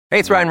Hey,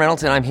 it's Ryan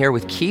Reynolds, and I'm here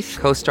with Keith,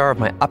 co-star of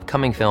my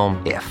upcoming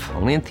film, If,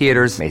 only in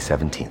theaters May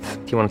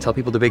 17th. Do you want to tell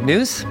people the big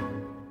news?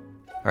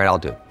 All right, I'll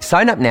do it.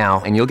 Sign up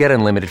now and you'll get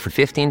unlimited for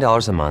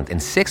 $15 a month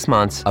and 6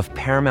 months of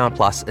Paramount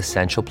Plus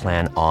Essential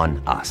Plan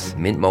on us.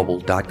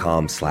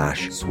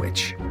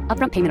 MintMobile.com/switch.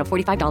 Upfront payment of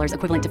 $45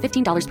 equivalent to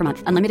 $15 per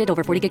month. Unlimited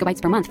over 40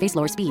 gigabytes per month. Face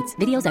lower speeds.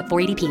 Videos at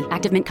 480p.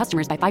 Active Mint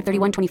customers by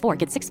 531.24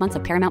 get 6 months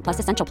of Paramount Plus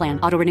Essential Plan.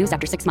 Auto renews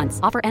after 6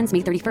 months. Offer ends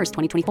May 31st,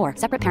 2024.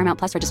 Separate Paramount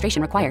Plus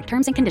registration required.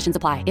 Terms and conditions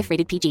apply if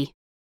rated PG.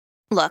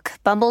 Look,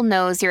 Bumble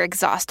knows you're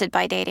exhausted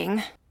by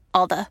dating.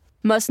 All the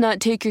must not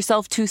take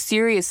yourself too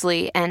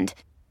seriously and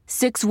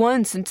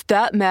 6'1" since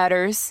that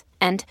matters.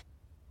 And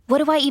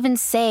what do I even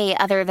say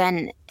other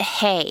than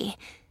hey?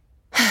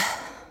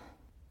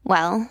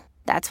 Well,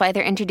 that's why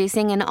they're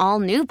introducing an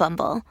all-new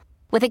Bumble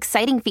with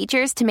exciting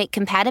features to make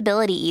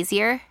compatibility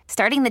easier,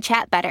 starting the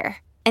chat better,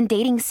 and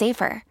dating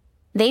safer.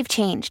 They've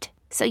changed,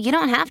 so you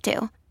don't have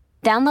to.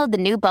 Download the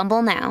new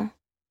Bumble now.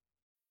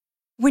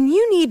 When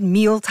you need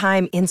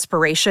mealtime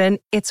inspiration,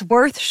 it's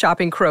worth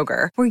shopping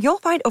Kroger, where you'll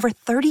find over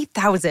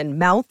 30,000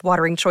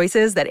 mouth-watering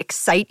choices that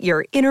excite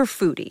your inner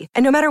foodie.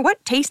 And no matter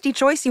what tasty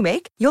choice you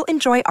make, you'll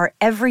enjoy our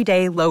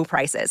everyday low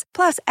prices,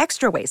 plus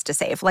extra ways to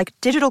save, like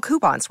digital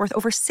coupons worth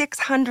over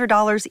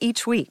 $600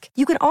 each week.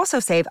 You can also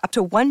save up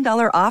to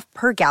 $1 off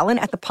per gallon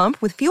at the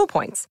pump with fuel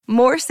points.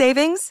 More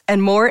savings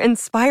and more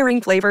inspiring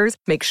flavors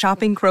make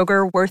shopping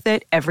Kroger worth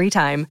it every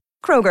time.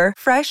 Kroger,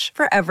 fresh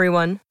for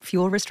everyone.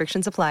 Fuel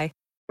restrictions apply.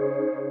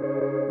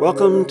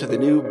 Welcome to the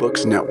New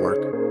Books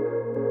Network.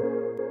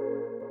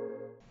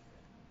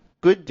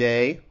 Good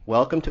day.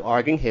 Welcome to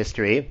Arguing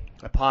History,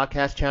 a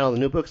podcast channel of the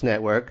New Books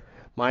Network.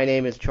 My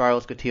name is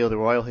Charles Coutinho of the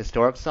Royal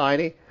Historic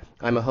Society.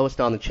 I'm a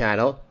host on the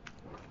channel,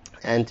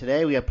 and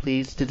today we are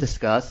pleased to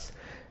discuss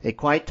a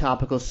quite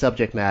topical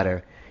subject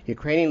matter,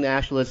 Ukrainian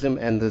nationalism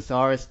and the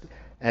Tsarist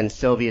and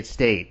Soviet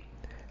state.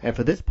 And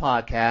for this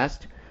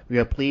podcast, we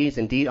are pleased,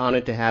 indeed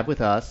honored, to have with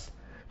us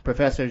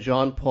Professor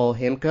Jean-Paul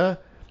Himka,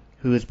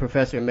 who is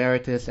Professor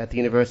Emeritus at the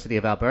University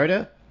of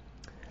Alberta,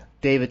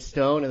 David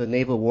Stone of the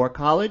Naval War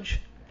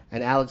College,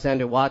 and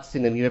Alexander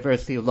Watson of the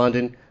University of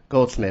London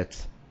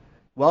Goldsmiths.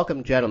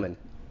 Welcome, gentlemen.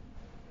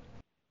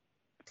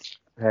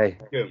 Hey.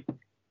 Thank you.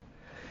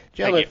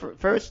 Gentlemen,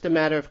 first a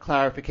matter of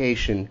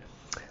clarification.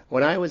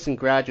 When I was in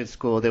graduate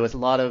school, there was a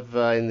lot of,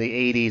 in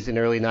the 80s and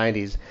early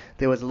 90s,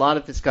 there was a lot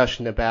of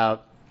discussion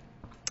about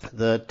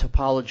the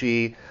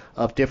topology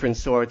of different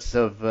sorts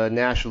of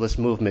nationalist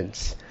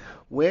movements.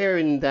 Where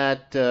in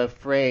that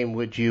frame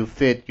would you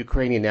fit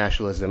Ukrainian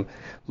nationalism?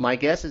 My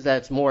guess is that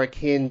it's more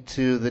akin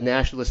to the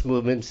nationalist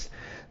movements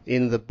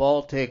in the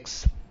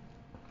Baltics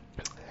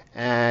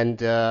and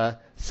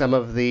some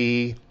of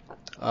the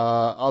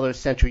other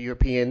Central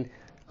European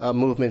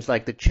movements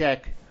like the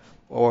Czech,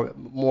 or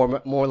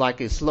more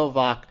like a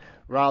Slovak,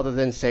 rather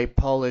than, say,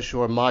 Polish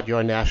or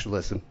Magyar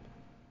nationalism.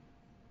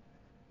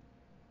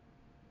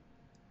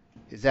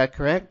 Is that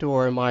correct,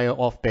 or am I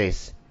off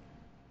base?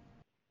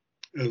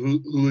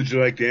 Who would you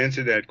like to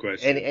answer that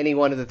question? Any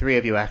one of the three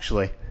of you,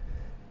 actually.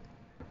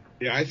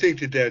 Yeah, I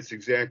think that's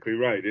exactly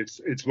right.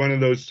 It's one of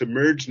those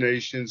submerged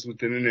nations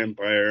within an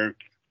empire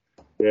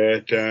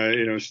that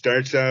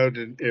starts out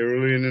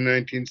early in the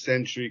 19th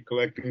century,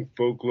 collecting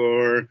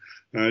folklore,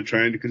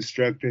 trying to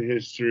construct a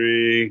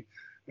history,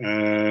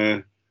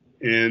 and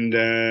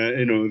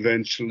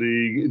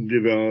eventually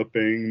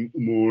developing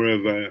more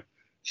of a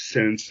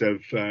sense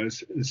of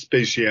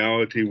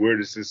spatiality. Where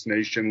does this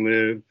nation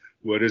live?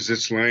 What is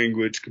its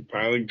language?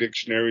 Compiling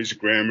dictionaries,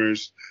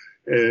 grammars,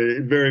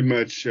 very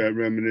much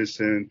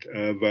reminiscent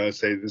of,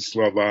 say, the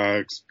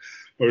Slovaks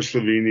or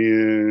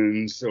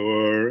Slovenians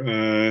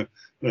or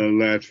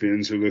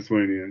Latvians or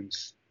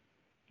Lithuanians.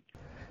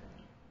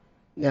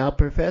 Now,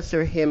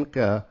 Professor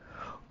Himka,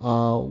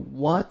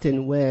 what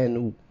and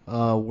when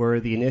were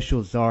the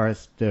initial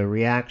Tsarist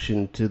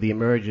reaction to the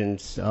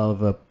emergence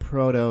of a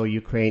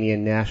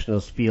proto-Ukrainian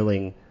nationalist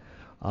feeling?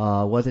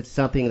 Was it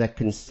something that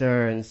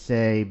concerned,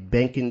 say,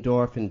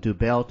 Benkendorf and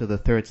Dubelt of the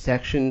Third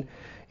Section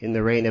in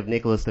the reign of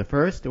Nicholas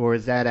I, or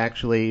is that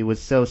actually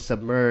was so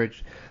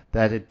submerged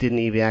that it didn't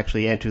even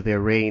actually enter their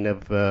reign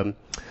of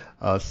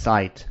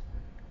sight?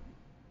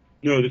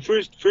 No, the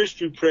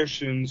first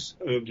repressions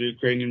of the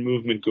Ukrainian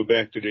movement go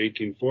back to the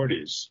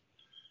 1840s,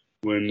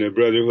 when the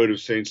Brotherhood of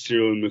St.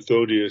 Cyril and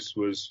Methodius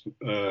was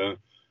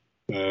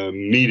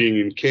meeting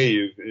in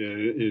Kyiv,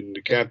 in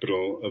the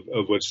capital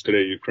of what's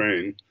today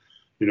Ukraine.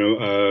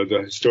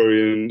 The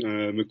historian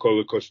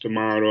Mykola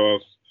Kostomarov,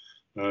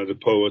 the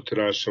poet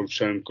Taras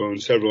Shevchenko, and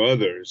several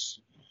others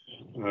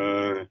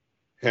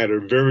had a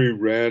very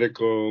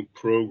radical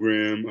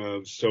program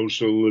of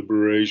social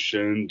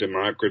liberation,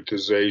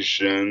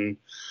 democratization,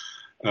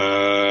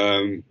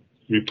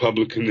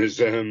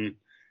 republicanism,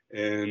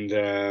 and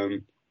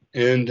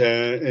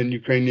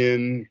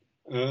Ukrainian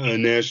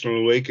national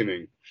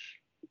awakening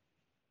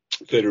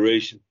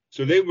federation.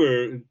 So they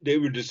were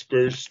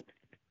dispersed.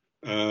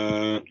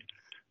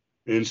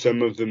 And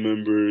some of the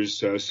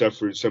members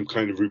suffered some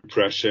kind of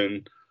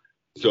repression.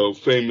 So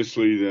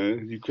famously,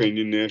 the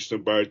Ukrainian national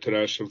bard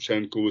Taras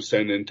Shevchenko was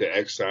sent into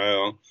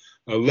exile,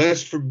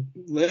 less for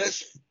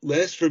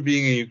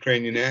being a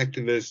Ukrainian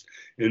activist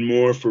and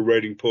more for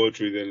writing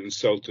poetry that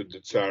insulted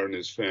the Tsar and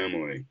his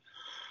family.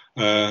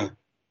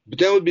 But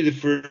that would be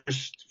the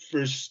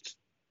first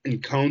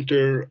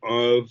encounter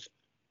of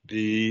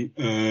the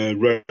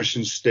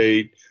Russian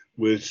state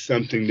with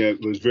something that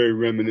was very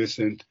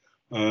reminiscent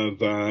of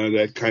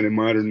that kind of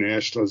modern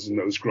nationalism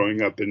that was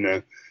growing up in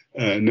the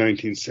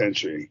 19th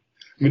century.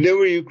 I mean, there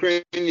were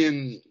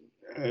Ukrainian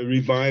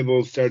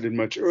revivals started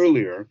much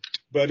earlier,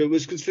 but it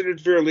was considered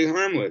fairly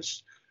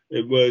harmless.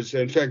 It was,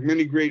 in fact,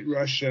 many great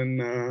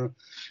Russian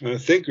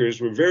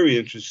thinkers were very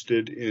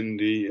interested in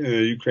the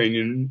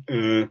Ukrainian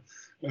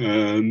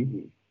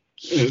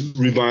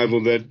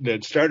revival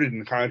that started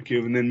in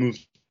Kharkiv and then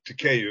moved to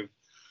Kyiv,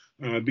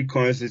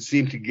 because it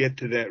seemed to get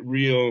to that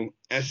real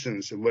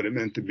essence of what it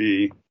meant to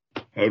be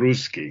a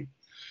Ruski.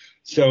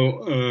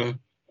 So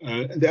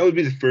that would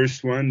be the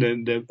first one,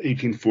 the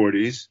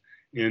 1840s.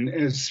 And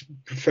as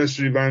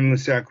Professor Ivan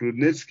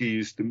Lysak-Rudnitsky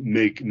used to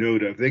make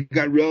note of, they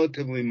got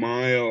relatively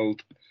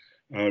mild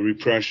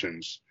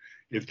repressions.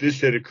 If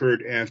this had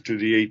occurred after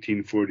the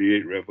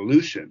 1848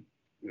 revolution,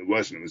 it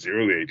wasn't, it was the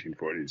early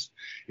 1840s.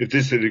 If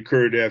this had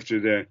occurred after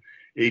the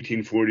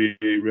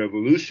 1848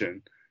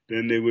 revolution,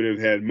 then they would have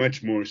had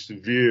much more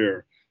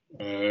severe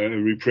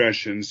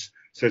repressions,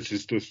 such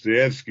as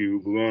Dostoevsky,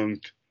 who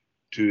belonged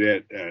to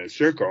that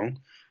circle.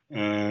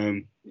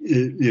 He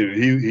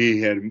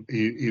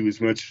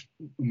was much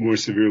more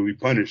severely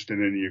punished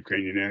than any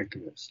Ukrainian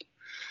activist.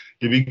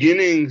 The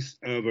beginnings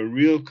of a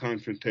real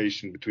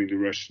confrontation between the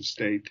Russian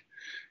state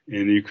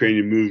and the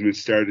Ukrainian movement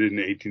started in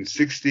the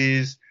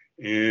 1860s,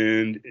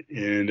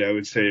 and I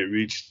would say it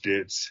reached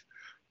its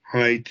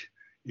height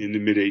in the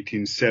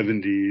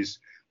mid-1870s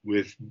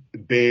with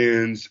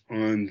bans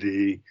on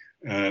the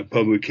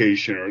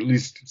publication, or at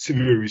least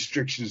severe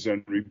restrictions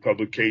on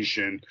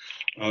republication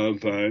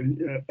of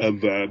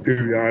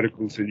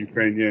periodicals in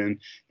Ukrainian,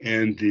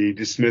 and the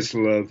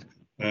dismissal of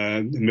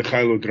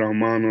Mikhailo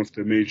Drahmanov,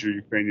 the major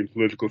Ukrainian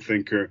political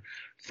thinker,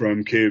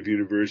 from Kyiv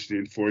University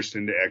and forced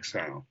into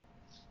exile.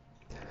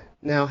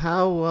 Now,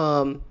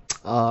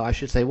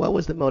 what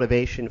was the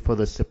motivation for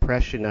the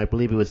suppression, I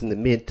believe it was in the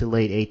mid to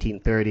late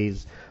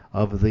 1830s,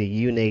 of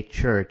the Unate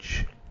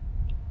Church?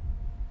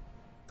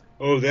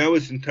 Oh, that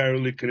was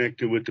entirely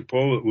connected with the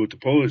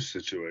Polish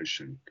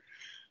situation.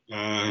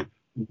 The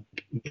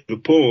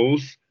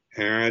Poles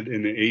had,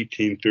 in the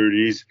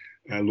 1830s,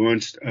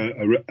 launched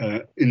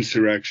an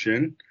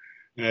insurrection,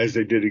 as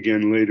they did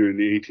again later in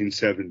the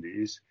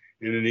 1870s.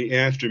 And in the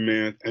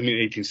aftermath,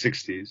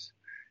 1860s,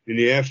 in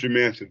the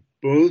aftermath of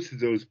both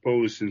of those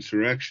Polish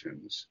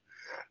insurrections,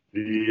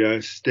 the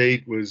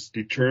state was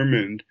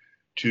determined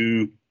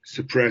to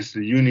suppress the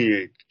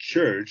Uniate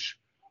Church,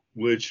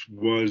 which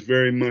was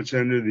very much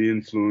under the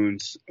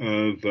influence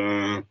of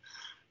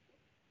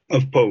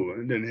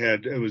Poland, and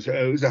it was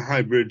a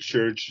hybrid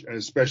church,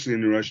 especially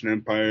in the Russian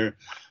Empire,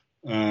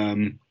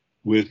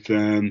 with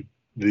the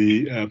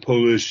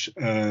Polish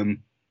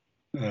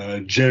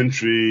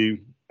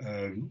gentry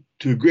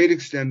to a great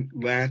extent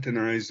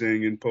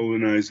Latinizing and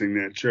Polonizing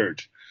that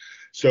church.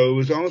 So it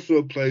was also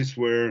a place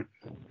where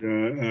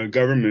the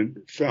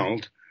government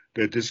felt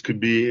that this could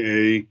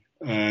be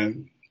a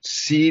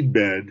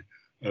seedbed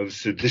of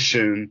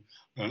sedition,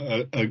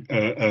 a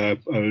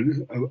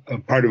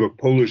part of a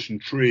Polish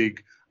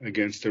intrigue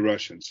against the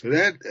Russians. So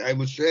that, I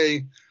would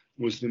say,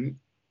 was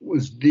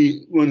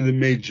one of the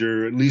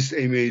major, at least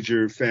a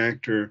major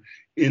factor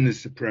in the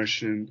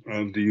suppression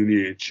of the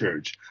Uniate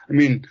Church. I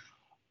mean,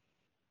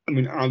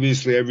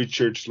 obviously every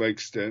church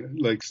likes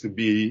to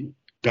be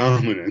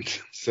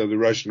dominant. So the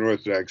Russian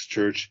Orthodox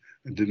Church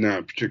did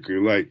not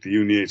particularly like the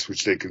Uniates,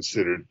 which they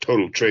considered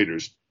total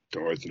traitors to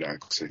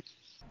Orthodoxy.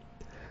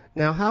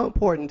 Now, how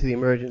important to the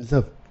emergence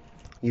of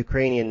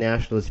Ukrainian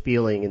nationalist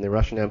feeling in the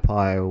Russian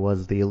Empire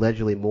was the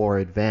allegedly more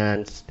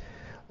advanced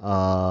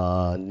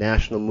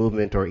national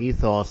movement or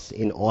ethos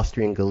in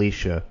Austrian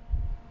Galicia?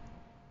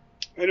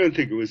 I don't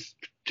think it was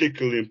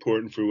particularly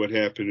important for what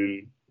happened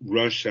in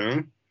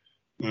Russia.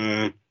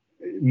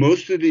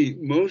 Most of the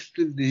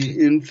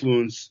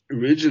influence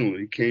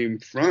originally came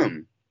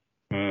from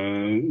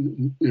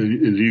the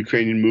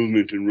Ukrainian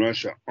movement in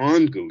Russia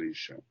on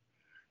Galicia.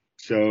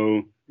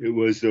 So it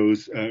was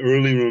those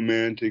early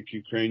romantic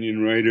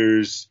Ukrainian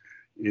writers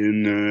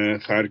in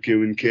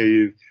Kharkiv and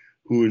Kyiv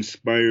who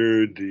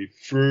inspired the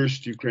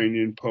first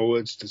Ukrainian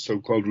poets, the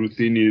so-called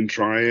Ruthenian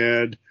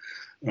triad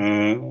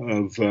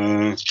of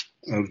the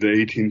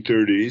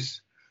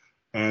 1830s.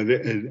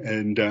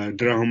 And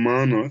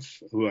Drahmanov,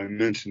 who I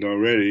mentioned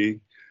already,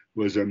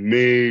 was a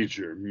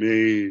major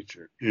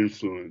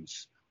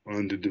influence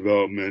on the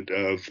development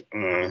of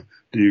the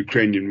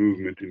Ukrainian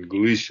movement in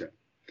Galicia.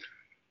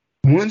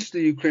 Once the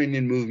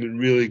Ukrainian movement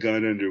really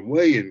got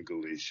underway in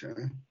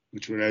Galicia,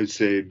 which would I would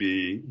say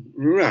be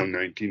around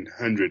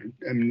 1900,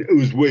 I mean, it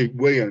was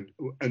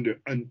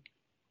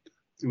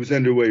it was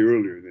underway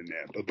earlier than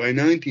that, but by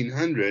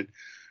 1900,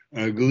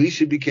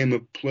 Galicia became a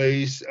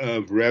place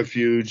of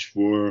refuge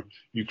for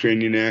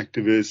Ukrainian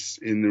activists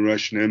in the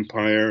Russian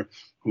Empire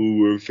who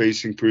were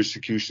facing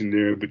persecution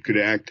there, but could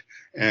act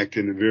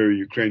in a very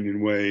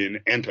Ukrainian way, an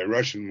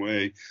anti-Russian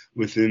way,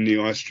 within the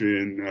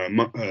Austrian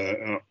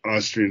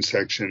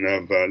section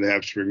of the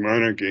Habsburg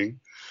monarchy.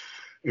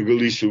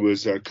 Galicia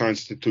was a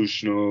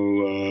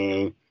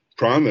constitutional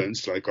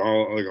province, like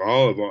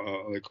all of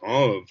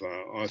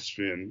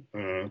Austrian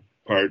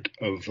part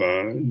of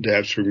the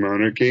Habsburg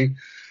monarchy.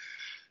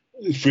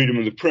 Freedom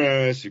of the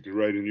press, you could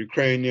write in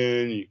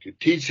Ukrainian, you could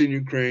teach in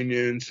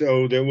Ukrainian.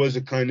 So there was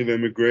a kind of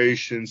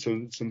emigration.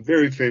 So some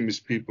very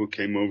famous people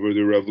came over,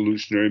 the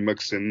revolutionary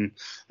Maxim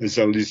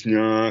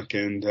Zalizniak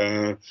and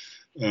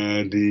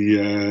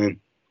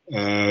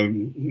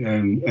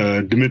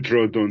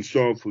Dmitro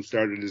Donsov, who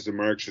started as a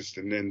Marxist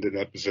and ended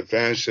up as a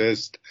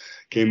fascist,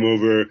 came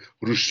over.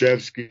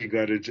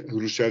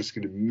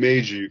 Hrushevsky, the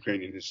major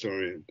Ukrainian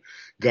historian,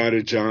 got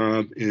a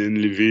job in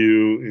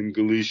Lviv, in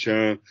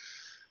Galicia.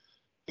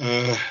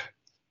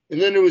 And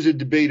then there was a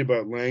debate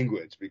about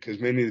language, because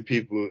many of the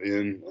people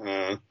in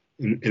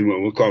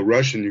what we'll call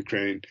Russian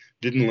Ukraine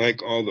didn't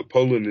like all the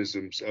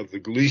Polonisms of the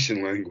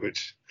Galician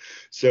language.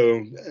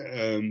 So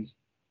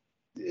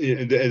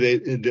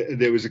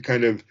there was a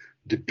kind of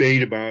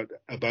debate about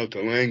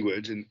the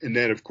language, and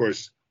that, of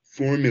course,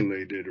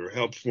 formulated or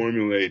helped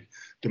formulate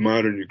the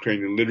modern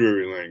Ukrainian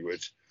literary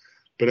language.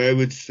 But I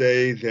would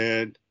say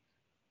that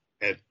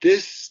at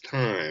this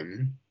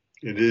time,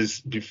 it is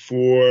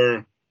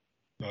before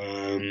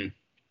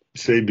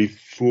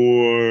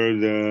before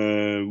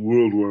the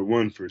World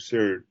War I for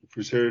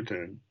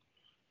certain,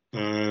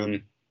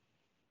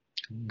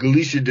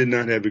 Galicia did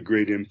not have a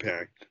great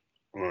impact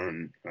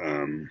on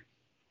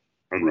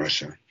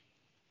Russia.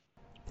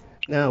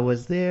 Now,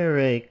 was there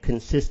a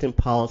consistent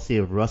policy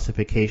of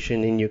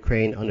Russification in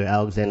Ukraine under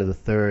Alexander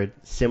III,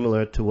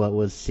 similar to what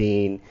was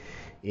seen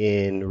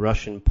in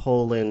Russian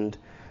Poland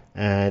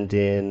and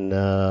in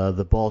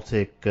the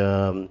Baltic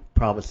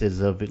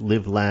provinces of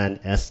Livland,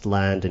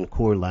 Estland, and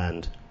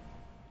Courland?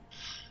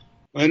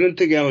 I don't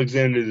think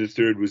Alexander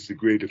III was the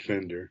great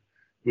offender.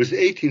 It was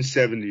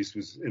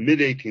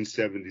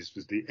mid-1870s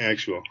was the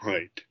actual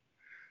height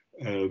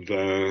of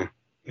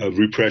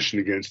repression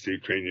against the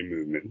Ukrainian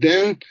movement.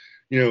 Then,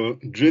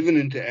 driven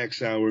into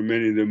exile were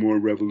many of the more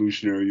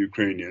revolutionary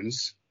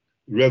Ukrainians,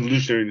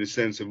 revolutionary in the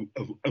sense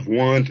of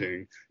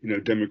wanting,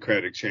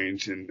 democratic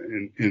change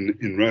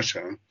in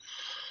Russia.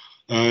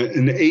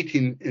 And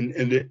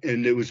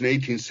it was in the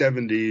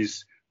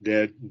 1870s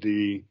that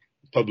the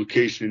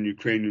publication in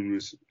Ukrainian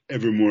was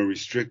ever more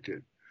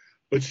restricted.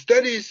 But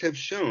studies have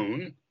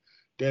shown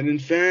that, in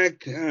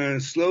fact,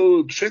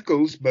 slow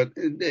trickles, but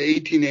in the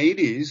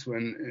 1880s,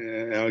 when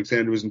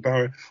Alexander was in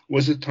power,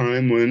 was a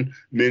time when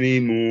many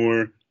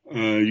more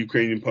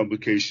Ukrainian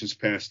publications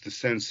passed the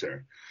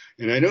censor.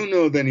 And I don't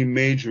know of any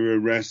major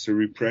arrests or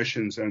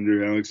repressions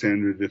under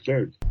Alexander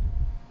III.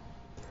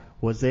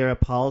 Was there a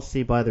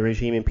policy by the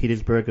regime in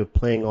Petersburg of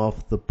playing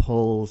off the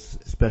Poles,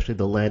 especially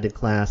the landed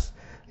class,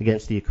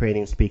 against the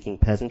Ukrainian-speaking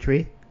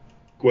peasantry?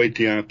 Quite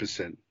the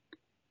opposite.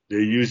 They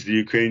used the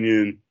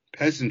Ukrainian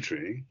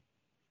peasantry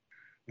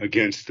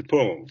against the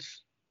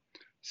Poles.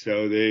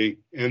 So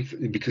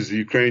because the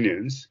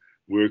Ukrainians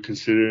were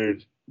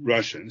considered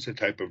Russians, a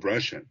type of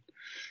Russian,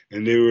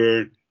 and they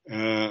were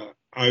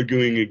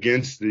arguing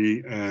against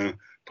the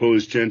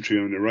Polish gentry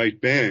on the right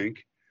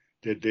bank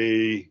that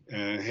they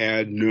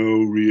had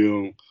no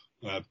real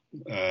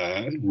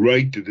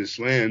right to this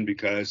land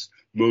because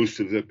most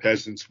of the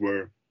peasants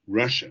were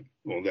Russian.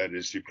 Well, that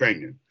is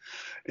Ukrainian.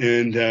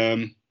 And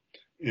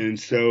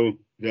so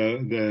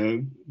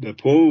the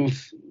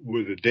Poles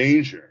were the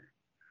danger,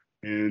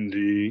 and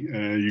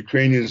the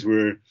Ukrainians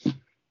were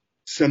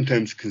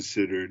sometimes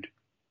considered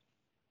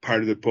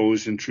part of the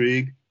Polish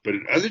intrigue, but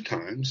at other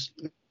times,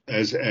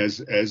 as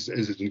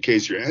in the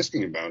case you're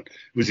asking about,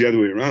 it was the other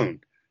way around.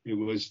 It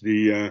was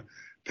the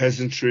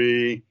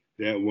peasantry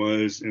that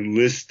was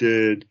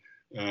enlisted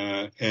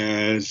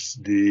as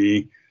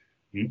the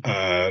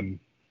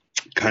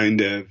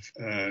kind of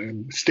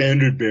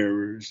standard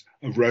bearers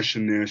of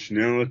Russian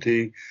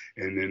nationality,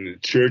 and then the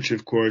church,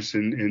 of course,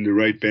 in the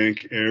right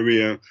bank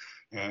area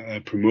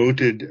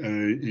promoted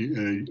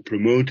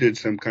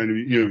some kind of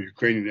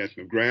Ukrainian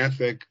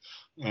ethnographic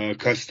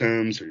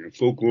customs or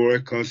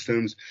folkloric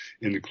customs,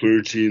 and the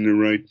clergy in the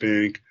right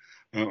bank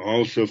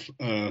also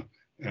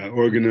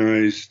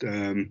organized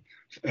the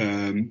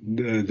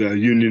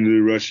Union of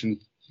the Russian,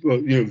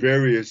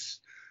 various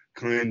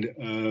kind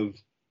of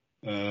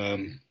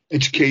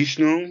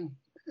educational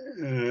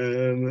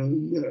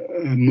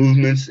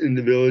movements in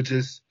the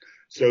villages.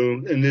 So,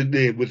 and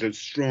they with a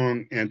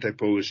strong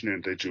anti-Polish and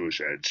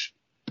anti-Jewish edge.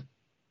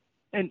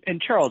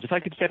 And Charles, if I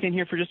could step in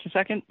here for just a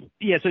second.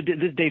 Yeah, so this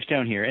is Dave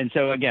Stone here. And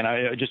so, again,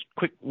 I just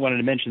wanted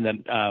to mention that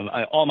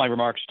all my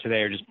remarks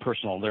today are just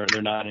personal.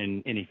 They're not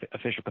in any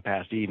official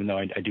capacity, even though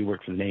I do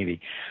work for the Navy.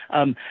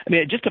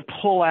 Just to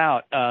pull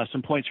out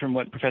some points from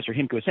what Professor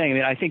Himke was saying,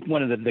 I think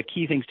one of the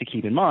key things to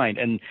keep in mind,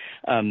 and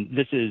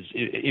this is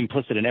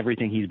implicit in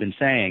everything he's been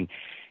saying,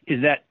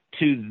 is that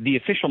to the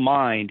official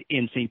mind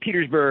in St.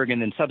 Petersburg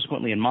and then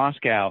subsequently in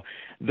Moscow,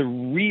 the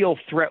real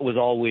threat was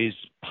always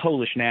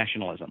Polish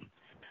nationalism.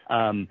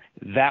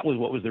 That was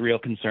what was the real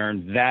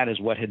concern. That is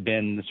what had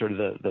been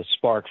the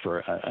spark for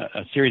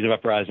a series of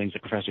uprisings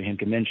that Professor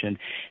Himke mentioned.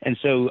 And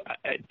so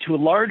to a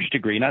large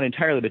degree, not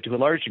entirely, but to a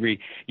large degree,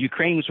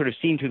 Ukraine was sort of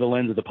seen through the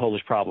lens of the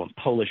Polish problem,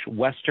 Polish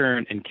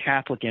Western and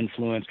Catholic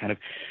influence kind of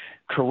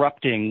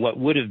corrupting what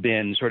would have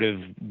been sort of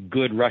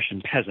good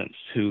Russian peasants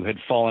who had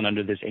fallen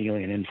under this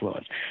alien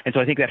influence. And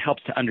so I think that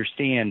helps to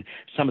understand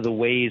some of the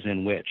ways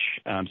in which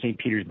St.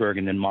 Petersburg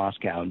and then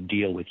Moscow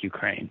deal with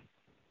Ukraine.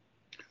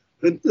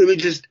 Let me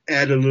just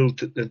add a little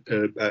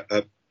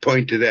a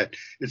point to that.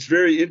 It's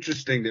very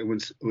interesting that when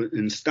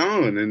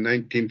Stalin in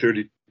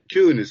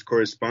 1932 in his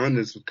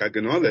correspondence with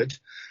Kaganovich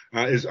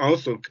is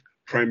also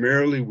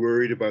primarily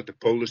worried about the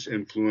Polish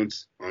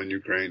influence on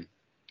Ukraine.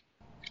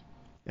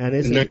 And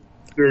in the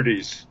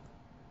 30s.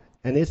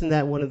 And isn't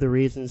that one of the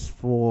reasons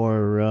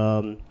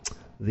for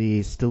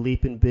the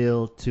Stolypin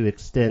bill to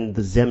extend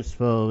the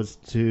Zemstvos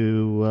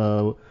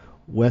to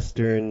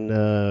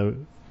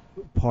western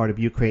part of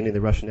Ukraine in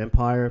the Russian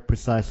Empire,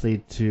 precisely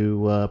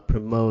to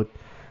promote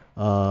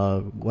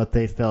what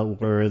they felt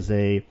were as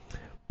a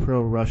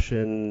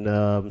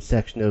pro-Russian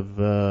section of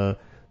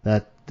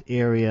that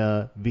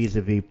area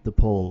vis-a-vis the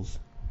Poles?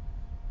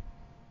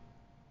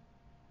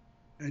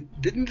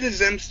 Didn't the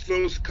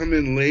Zemstvos come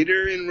in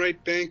later in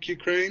right bank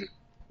Ukraine?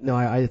 No,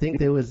 I think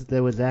there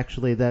was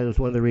actually, that was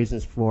one of the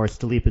reasons for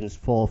Stolypin's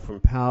fall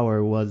from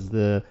power, was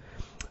the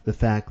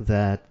fact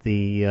that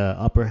the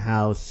upper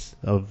house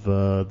of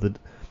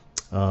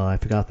I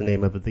forgot the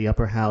name of it. The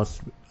upper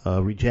house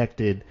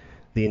rejected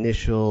the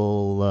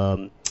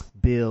initial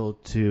bill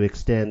to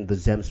extend the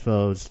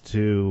Zemstvos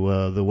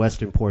to the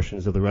western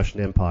portions of the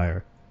Russian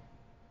Empire.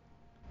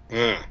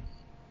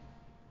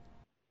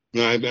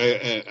 No,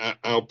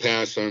 I'll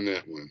pass on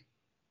that one.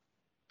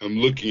 I'm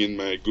looking in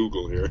my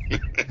Google here.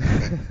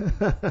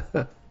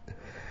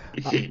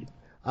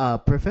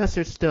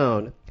 Professor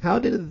Stone, how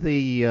did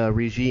the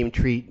regime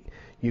treat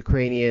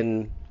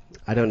Ukrainian,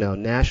 I don't know,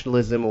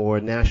 nationalism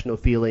or national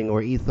feeling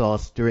or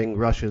ethos during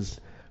Russia's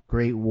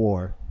Great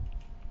War?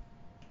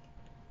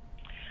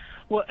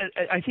 Well,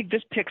 I think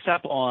this picks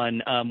up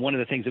on one of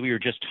the things that we were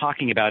just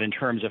talking about in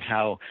terms of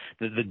how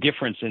the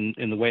difference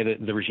in the way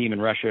that the regime in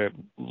Russia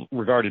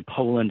regarded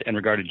Poland and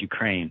regarded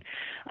Ukraine.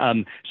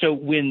 So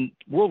when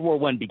World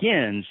War I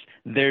begins,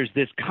 there's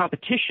this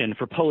competition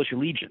for Polish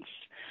allegiance.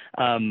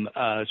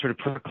 Sort of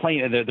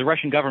proclaim the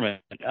Russian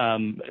government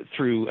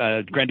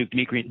through Grand Duke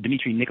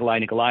Dmitry Nikolai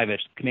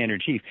Nikolaevich,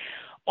 commander-in-chief,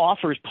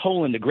 offers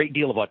Poland a great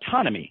deal of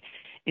autonomy,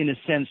 in a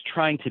sense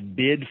trying to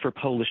bid for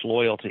Polish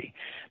loyalty,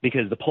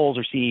 because the Poles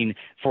are seen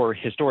for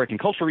historic and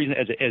cultural reasons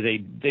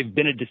they've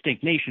been a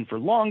distinct nation for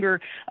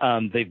longer.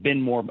 They've been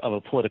more of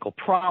a political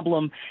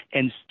problem.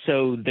 And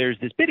so there's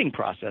this bidding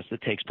process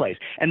that takes place.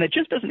 And that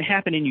just doesn't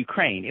happen in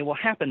Ukraine. It will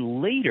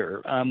happen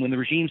later when the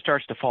regime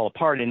starts to fall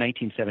apart in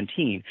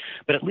 1917.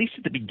 But at least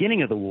at the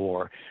beginning of the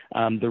war,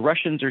 the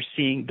Russians are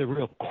seeing the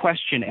real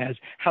question as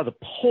how the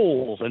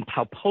Poles and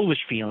how Polish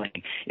feeling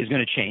is going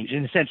to change.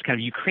 In a sense, kind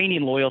of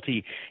Ukrainian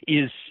loyalty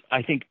is,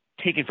 I think,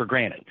 taken for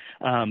granted,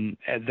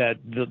 that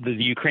the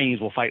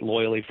Ukrainians will fight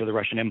loyally for the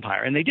Russian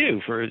Empire, and they do,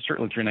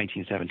 certainly through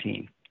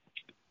 1917.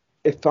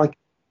 If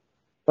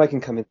I can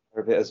come in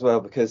for a bit as well,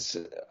 because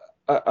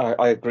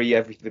I agree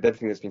with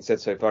everything that's been said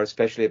so far,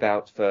 especially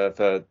about for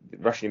the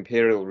Russian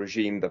imperial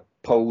regime, the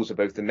Poles are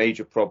both the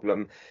major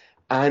problem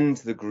and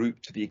the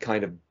group to be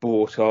kind of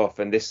bought off,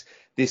 and this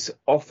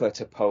offer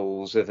to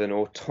Poles of an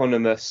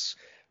autonomous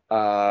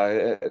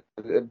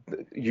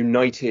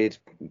united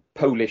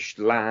Polish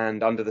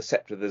land under the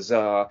scepter of the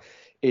Tsar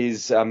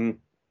is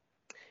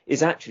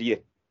actually a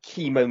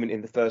key moment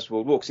in the First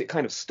World War, because it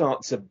kind of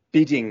starts a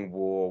bidding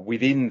war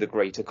within the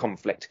greater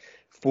conflict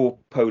for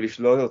Polish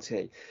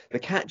loyalty. The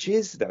catch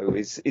is, though,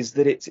 is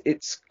that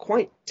it's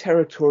quite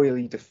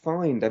territorially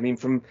defined. I mean,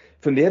 from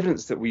the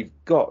evidence that we've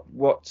got,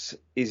 what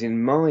is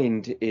in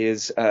mind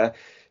is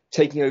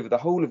taking over the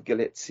whole of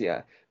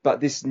Galicia. But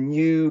this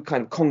new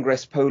kind of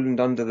Congress Poland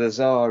under the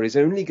Tsar is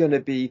only going to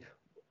be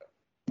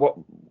what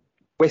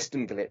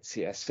Western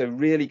Galicia, so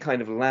really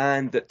kind of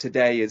land that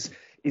today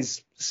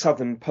is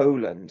southern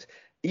Poland.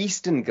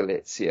 Eastern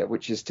Galicia,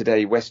 which is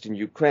today Western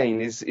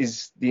Ukraine,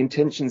 is the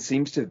intention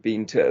seems to have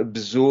been to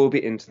absorb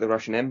it into the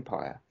Russian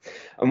Empire.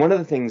 And one of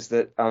the things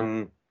that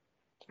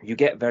you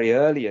get very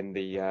early in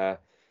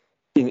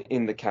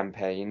the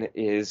campaign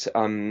is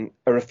a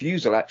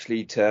refusal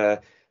actually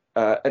to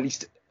at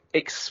least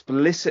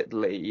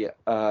explicitly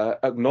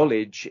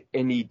acknowledge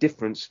any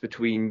difference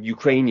between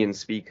Ukrainian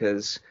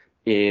speakers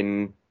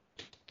in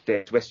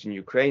Western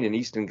Ukraine and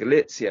Eastern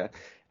Galicia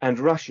and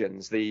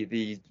Russians.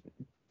 The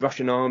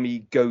Russian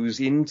army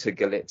goes into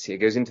Galicia,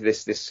 goes into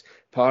this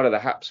part of the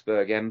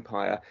Habsburg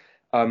Empire,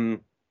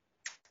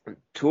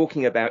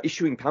 talking about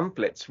issuing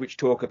pamphlets which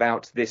talk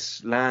about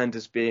this land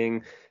as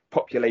being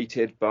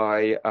populated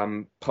by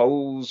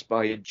Poles,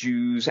 by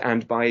Jews,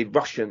 and by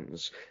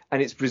Russians.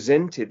 And it's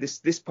presented,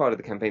 this part of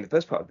the campaign, the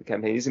first part of the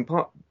campaign, is in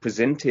part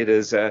presented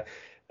as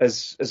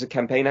as a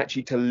campaign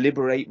actually to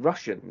liberate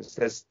Russians.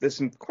 There's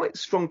some quite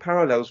strong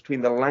parallels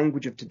between the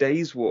language of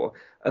today's war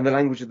and the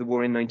language of the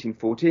war in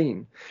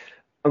 1914.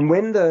 And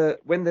when the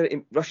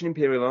Russian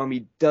Imperial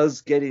Army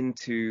does get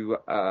into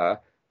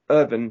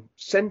urban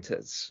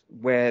centers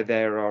where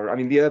there are, I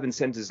mean, the urban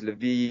centers,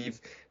 Lviv,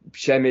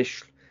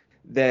 Przemysl,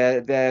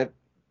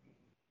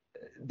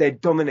 they're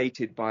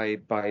dominated by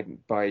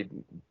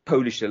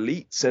Polish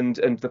elites,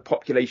 and the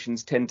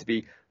populations tend to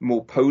be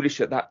more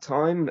Polish at that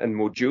time and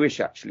more Jewish,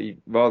 actually,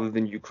 rather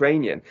than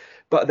Ukrainian.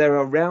 But there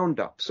are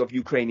roundups of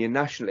Ukrainian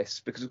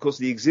nationalists because, of course,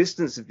 the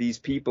existence of these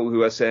people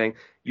who are saying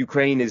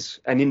Ukraine is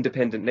an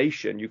independent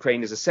nation,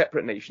 Ukraine is a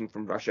separate nation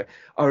from Russia,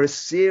 are a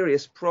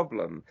serious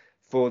problem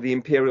for the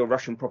Imperial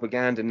Russian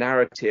propaganda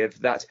narrative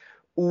that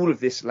all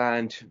of this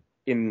land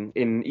in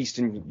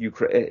eastern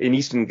Ukraine, in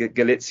eastern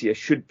Galicia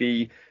should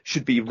be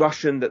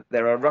Russian, that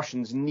there are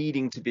Russians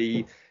needing to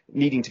be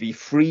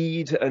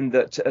freed, and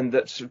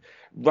that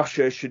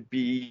Russia should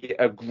be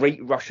a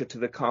great Russia to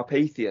the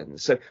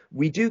Carpathians. So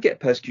we do get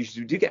persecutions,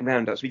 we do get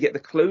roundups, we get the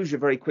closure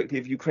very quickly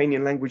of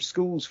Ukrainian language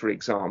schools, for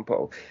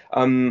example,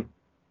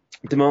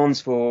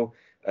 demands for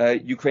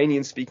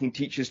Ukrainian speaking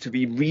teachers to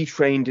be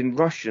retrained in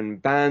Russian,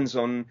 bans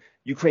on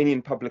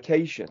Ukrainian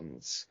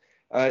publications.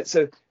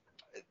 So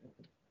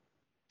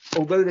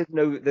although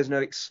there's no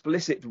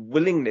explicit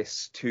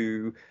willingness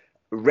to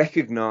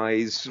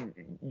recognize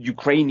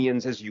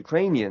Ukrainians as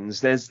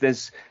Ukrainians,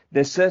 there's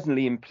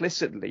certainly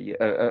implicitly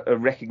a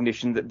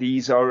recognition that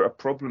these are a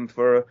problem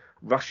for a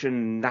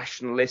Russian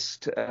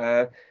nationalist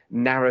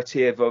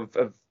narrative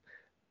of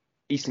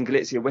Eastern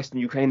Galicia, Western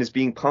Ukraine as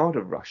being part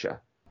of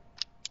Russia.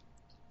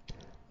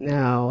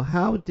 Now,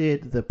 how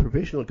did the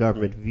provisional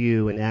government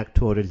view and act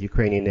towards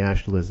Ukrainian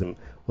nationalism?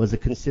 Was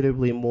it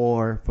considerably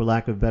more, for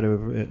lack of a better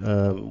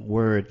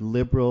word,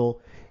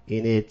 liberal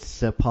in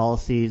its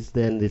policies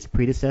than its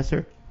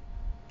predecessor?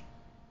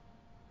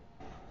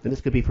 And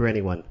this could be for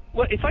anyone.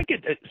 Well, if I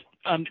could,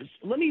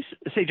 let me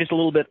say just a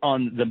little bit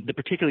on the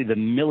particularly the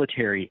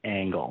military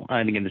angle.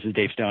 And again, this is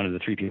Dave Stone of the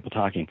Three People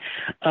Talking.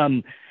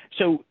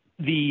 So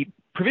the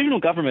provisional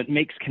government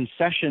makes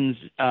concessions,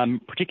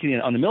 particularly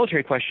on the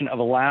military question, of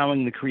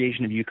allowing the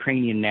creation of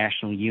Ukrainian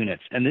national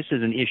units. And this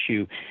is an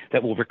issue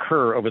that will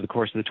recur over the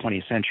course of the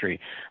 20th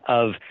century,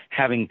 of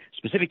having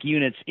specific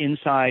units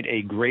inside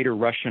a greater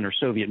Russian or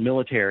Soviet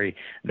military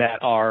that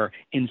are,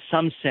 in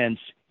some sense,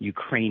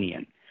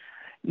 Ukrainian.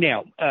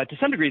 Now, to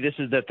some degree, this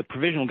is that the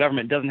provisional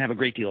government doesn't have a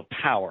great deal of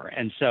power.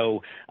 And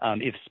so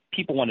if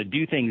people want to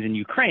do things in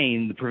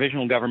Ukraine, the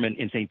provisional government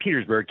in St.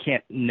 Petersburg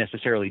can't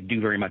necessarily do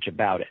very much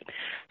about it.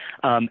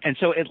 And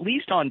so at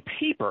least on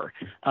paper,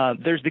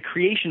 there's the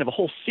creation of a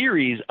whole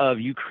series of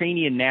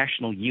Ukrainian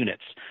national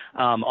units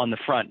on the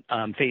front,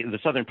 the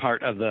southern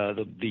part of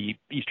the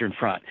Eastern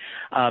Front.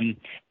 And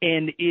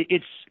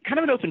it's kind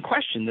of an open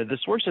question. The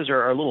sources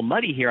are a little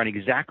muddy here on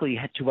exactly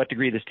to what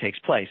degree this takes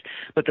place.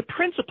 But the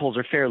principles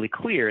are fairly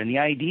clear. And the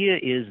idea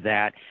is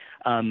that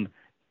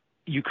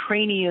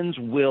Ukrainians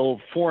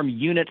will form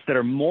units that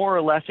are more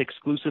or less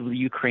exclusively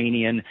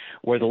Ukrainian,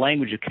 where the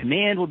language of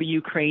command will be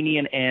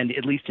Ukrainian, and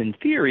at least in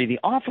theory, the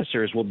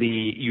officers will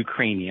be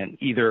Ukrainian,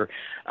 either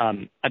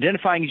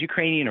identifying as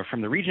Ukrainian or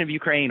from the region of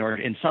Ukraine, or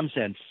in some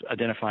sense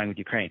identifying with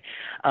Ukraine.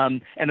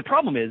 And the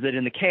problem is that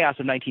in the chaos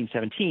of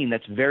 1917,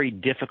 that's very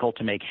difficult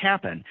to make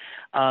happen.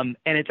 And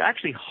it's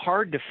actually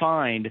hard to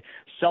find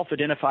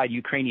self-identified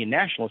Ukrainian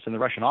nationalists in the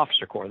Russian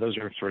officer corps. Those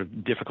are sort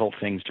of difficult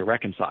things to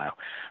reconcile.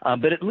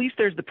 But at least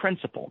there's the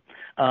principle.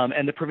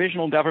 And the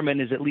provisional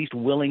government is at least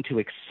willing to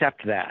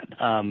accept that,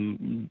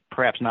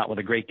 perhaps not with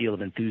a great deal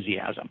of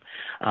enthusiasm.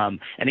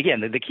 And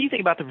again, the key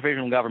thing about the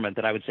provisional government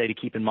that I would say to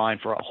keep in mind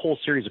for a whole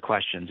series of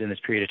questions in this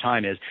period of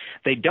time is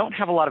they don't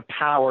have a lot of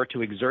power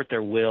to exert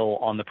their will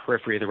on the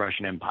periphery of the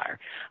Russian Empire.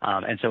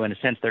 And so in a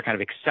sense, they're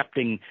kind of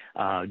accepting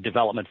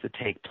developments that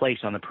take place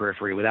on the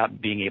periphery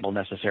without being able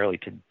necessarily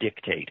to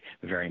dictate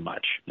very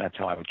much. That's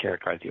how I would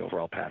characterize the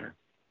overall pattern.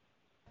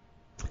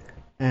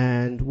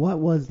 And what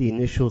was the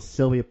initial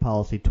Soviet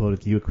policy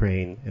towards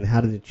Ukraine, and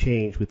how did it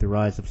change with the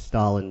rise of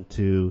Stalin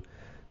to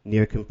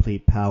near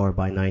complete power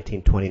by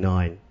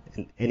 1929?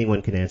 And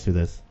anyone can answer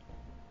this.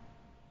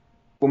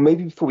 Well,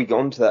 maybe before we go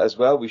on to that as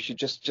well, we should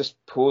just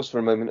pause for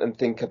a moment and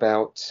think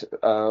about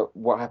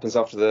what happens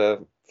after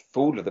the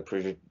fall of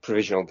the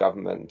provisional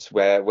government,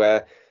 where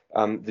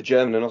the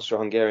German and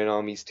Austro-Hungarian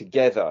armies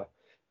together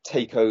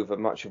take over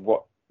much of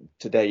what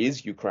today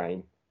is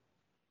Ukraine.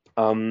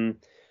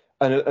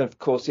 And of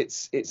course,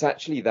 it's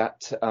actually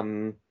that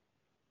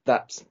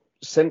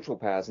Central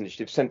Powers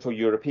Initiative, Central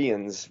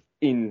Europeans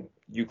in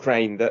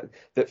Ukraine,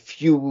 that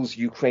fuels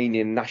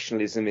Ukrainian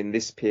nationalism in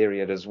this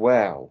period as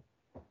well.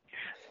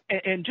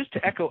 And just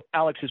to echo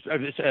Alex's,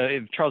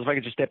 Charles, if I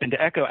could just step in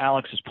to echo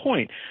Alex's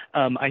point,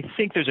 I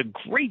think there's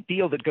a great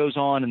deal that goes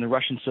on in the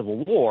Russian Civil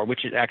War,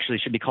 which it actually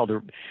should be called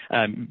it's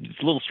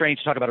a little strange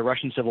to talk about a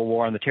Russian Civil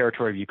War on the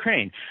territory of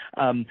Ukraine.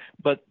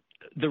 But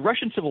the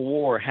Russian Civil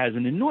War has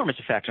an enormous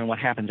effect on what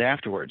happens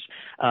afterwards.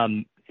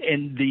 And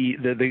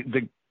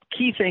the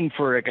key thing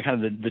for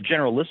kind of the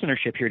general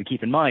listenership here to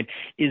keep in mind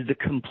is the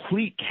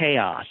complete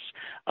chaos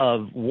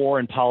of war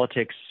and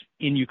politics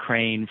in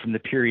Ukraine from the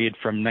period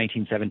from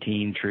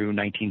 1917 through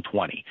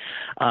 1920.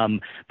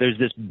 There's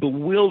this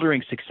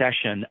bewildering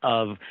succession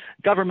of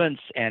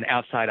governments and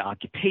outside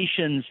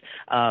occupations.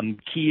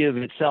 Kiev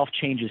itself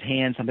changes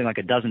hands something like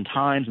a dozen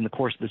times in the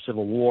course of the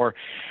Civil War.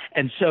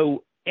 And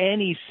so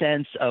any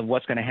sense of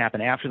what's going to happen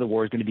after the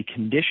war is going to be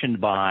conditioned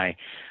by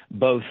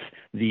both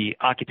the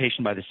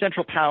occupation by the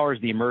Central Powers,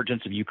 the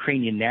emergence of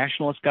Ukrainian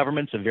nationalist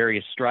governments of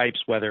various stripes,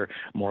 whether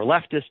more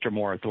leftist or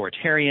more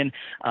authoritarian,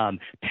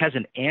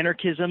 peasant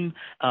anarchism,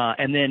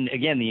 and then,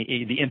 again,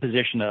 the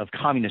imposition of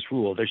communist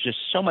rule. There's just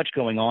so much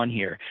going on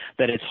here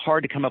that it's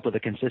hard to come up with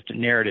a consistent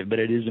narrative, but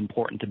it is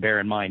important to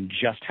bear in mind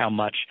just how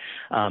much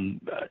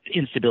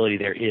instability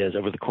there is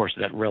over the course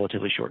of that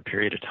relatively short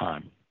period of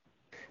time.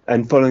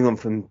 And following on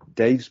from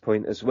Dave's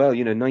point as well,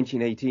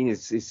 1918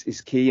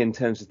 is key in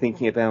terms of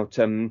thinking about,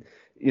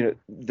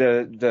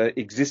 the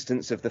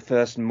existence of the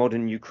first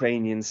modern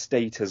Ukrainian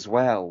state as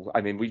well.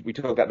 I mean, we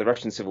talk about the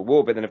Russian Civil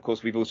War, but then, of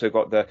course, we've also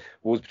got the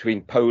wars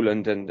between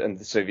Poland and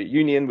the Soviet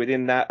Union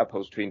within that,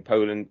 wars between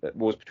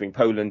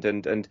Poland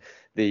and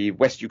the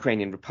West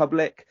Ukrainian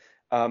Republic.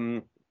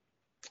 I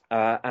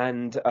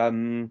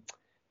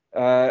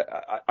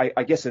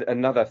guess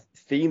another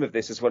theme of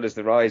this, as well as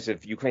the rise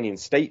of Ukrainian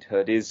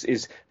statehood,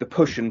 is the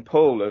push and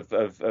pull of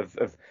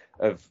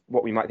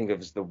what we might think of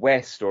as the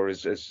West, or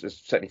as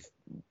certainly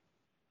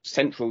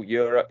Central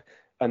Europe,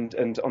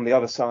 and on the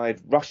other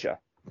side, Russia.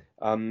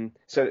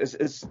 So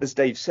as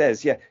Dave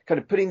says, kind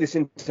of putting this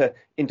into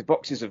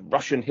boxes of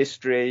Russian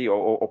history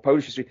or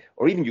Polish history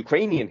or even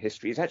Ukrainian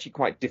history is actually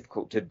quite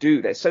difficult to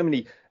do. There's so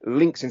many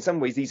links. In some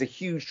ways, these are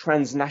huge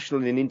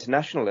transnational and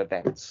international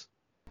events.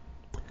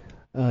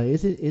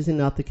 Is it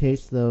not the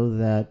case, though,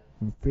 that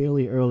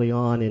fairly early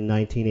on in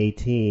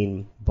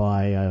 1918,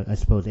 by I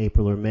suppose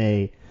April or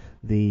May,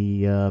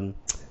 the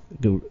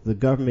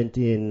government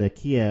in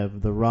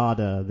Kiev, the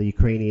Rada, the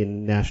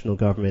Ukrainian national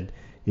government,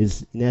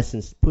 is in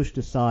essence pushed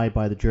aside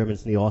by the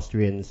Germans and the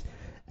Austrians,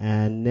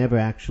 and never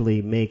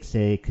actually makes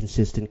a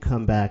consistent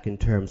comeback in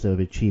terms of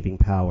achieving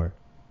power?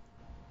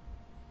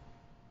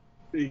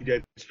 I think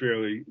that's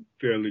fairly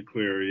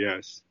clear.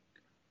 Yes.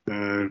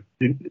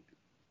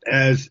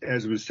 As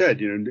was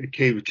said,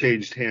 Kiev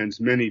changed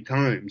hands many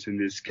times in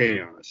this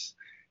chaos.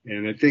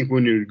 And I think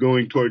when you're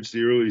going towards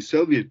the early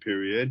Soviet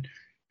period,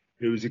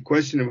 it was a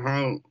question of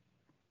how,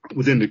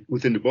 within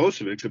the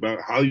Bolsheviks, about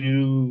how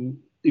you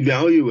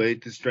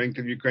evaluate the strength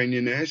of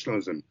Ukrainian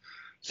nationalism.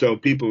 So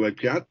people like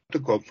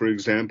Pyatakov, for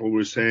example,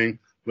 were saying,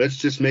 let's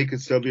just make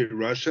it Soviet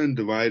Russia and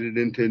divide it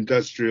into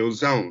industrial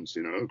zones,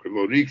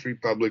 Kryvyi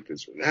Republic,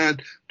 this or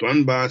that,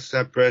 Donbass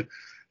separate,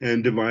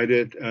 and divide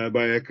it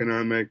by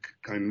economic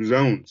kind of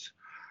zones.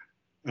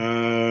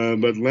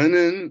 But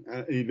Lenin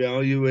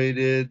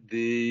evaluated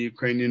the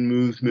Ukrainian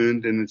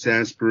movement and its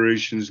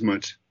aspirations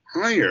much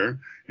higher,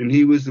 and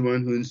he was the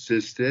one who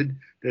insisted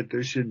that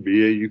there should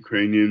be a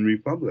Ukrainian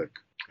republic.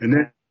 And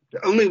that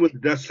only when the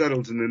dust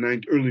settles in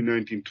the early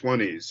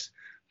 1920s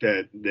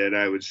that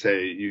I would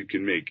say you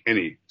can make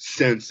any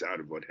sense out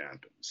of what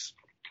happens.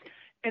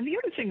 And the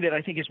other thing that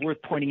I think is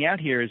worth pointing out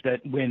here is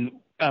that when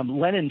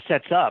Lenin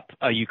sets up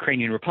a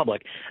Ukrainian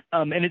republic,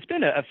 and it's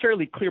been a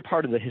fairly clear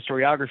part of the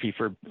historiography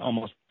for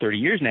almost 30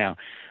 years now,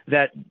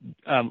 that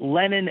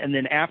Lenin and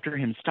then after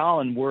him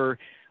Stalin were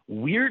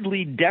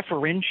weirdly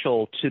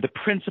deferential to the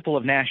principle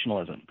of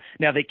nationalism.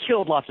 Now, they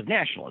killed lots of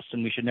nationalists,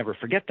 and we should never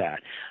forget that.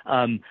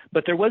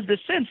 But there was this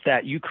sense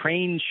that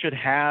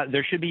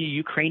there should be a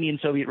Ukrainian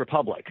Soviet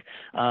Republic,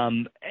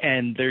 and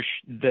to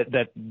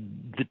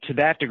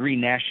that degree,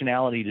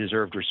 nationality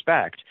deserved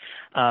respect,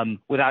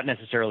 without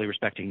necessarily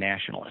respecting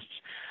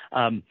nationalists.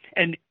 And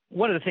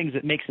one of the things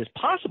that makes this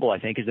possible, I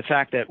think, is the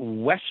fact that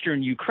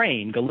Western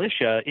Ukraine,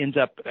 Galicia, ends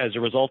up, as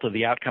a result of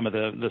the outcome of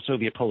the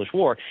Soviet-Polish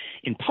War,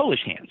 in Polish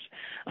hands.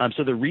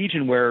 So the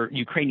region where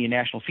Ukrainian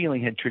national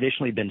feeling had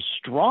traditionally been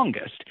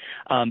strongest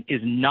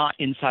is not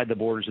inside the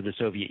borders of the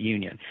Soviet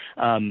Union.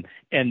 And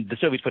the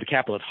Soviets put a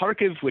capital at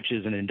Kharkiv, which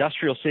is an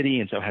industrial city,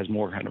 and so has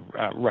more kind of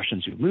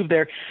Russians who moved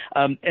there.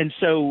 And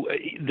so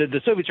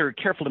the Soviets are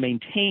careful to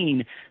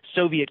maintain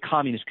Soviet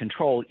communist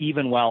control,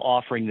 even while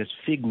offering this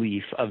fig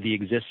leaf of the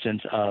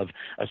existence of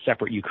a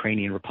separate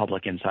Ukrainian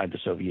republic inside the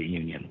Soviet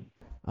Union.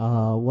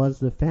 Was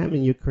the famine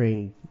in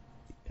Ukraine,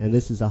 and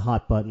this is a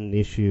hot button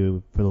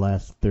issue for the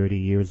last 30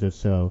 years or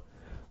so,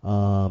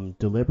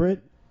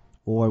 deliberate,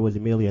 or was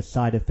it merely a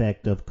side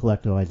effect of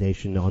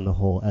collectivization on the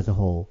whole, as a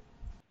whole?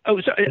 Oh,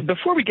 so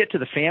before we get to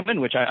the famine,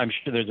 which I'm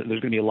sure there's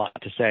going to be a lot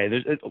to say,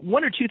 there's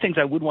one or two things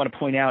I would want to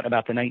point out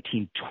about the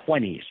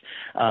 1920s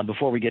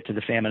before we get to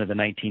the famine of the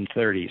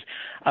 1930s.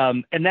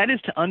 And that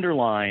is to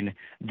underline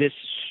this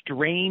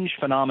strange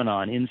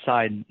phenomenon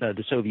inside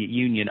the Soviet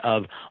Union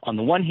of, on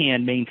the one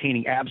hand,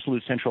 maintaining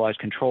absolute centralized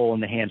control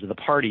in the hands of the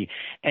party,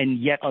 and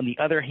yet, on the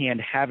other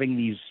hand, having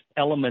these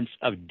elements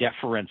of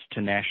deference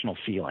to national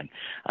feeling,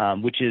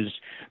 which is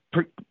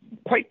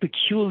quite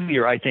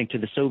peculiar, I think, to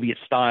the Soviet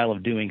style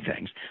of doing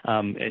things.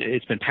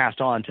 It's been passed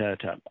on to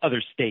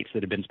other states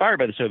that have been inspired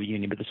by the Soviet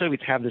Union, but the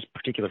Soviets have this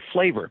particular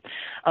flavor.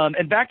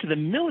 And back to the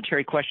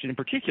military question in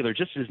particular,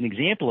 just as an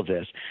example of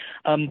this,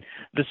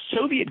 the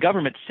Soviet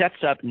government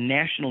sets up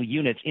national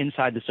units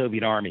inside the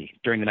Soviet army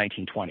during the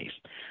 1920s.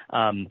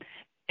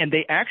 And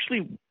they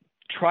actually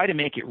try to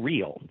make it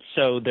real.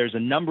 So there's a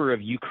number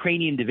of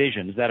Ukrainian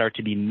divisions that are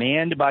to be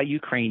manned by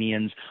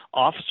Ukrainians,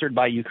 officered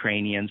by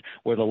Ukrainians,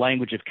 where the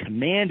language of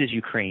command is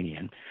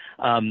Ukrainian,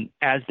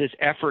 as this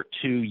effort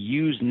to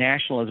use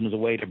nationalism as a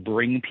way to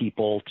bring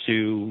people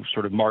to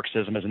sort of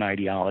Marxism as an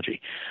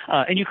ideology.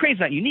 And Ukraine's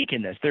not unique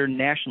in this. There are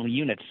national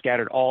units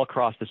scattered all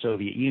across the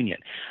Soviet Union.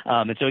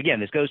 And so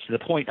again, this goes to the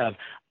point of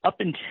up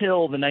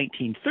until the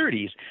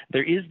 1930s,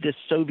 there is this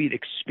Soviet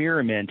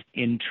experiment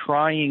in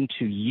trying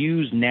to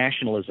use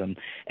nationalism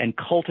and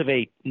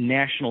cultivate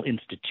national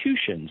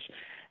institutions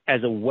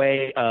as a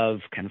way of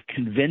kind of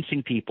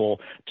convincing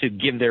people to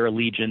give their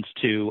allegiance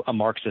to a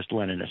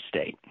Marxist-Leninist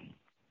state.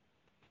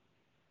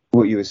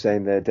 What you were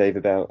saying there, Dave,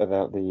 about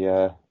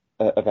the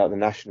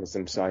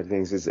nationalism side of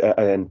things is,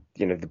 and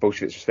the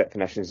Bolsheviks' respect for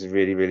nationalism is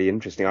really, really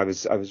interesting. I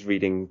was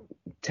reading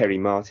Terry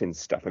Martin's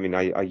stuff. I mean,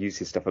 I use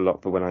his stuff a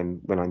lot for when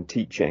I'm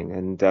teaching,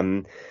 and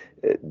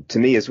to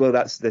me as well,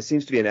 there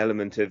seems to be an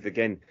element of,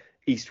 again,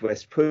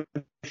 East-West push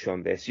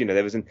on this.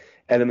 There was an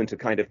element of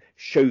kind of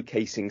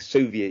showcasing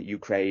Soviet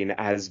Ukraine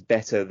as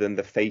better than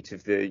the fate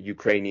of the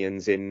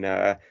Ukrainians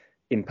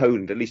in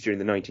Poland, at least during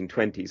the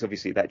 1920s.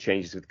 Obviously, that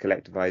changes with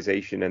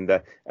collectivization and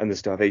the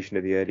starvation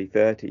of the early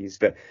 30s.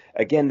 But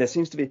again, there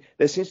seems to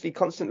be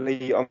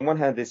constantly, on one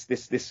hand,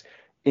 this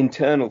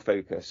internal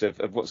focus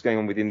of what's going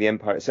on within the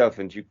empire itself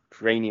and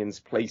Ukrainians'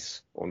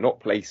 place or not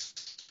place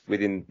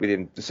within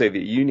the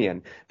Soviet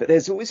Union. But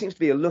there's always seems to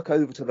be a look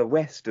over to the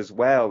West as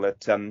well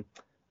at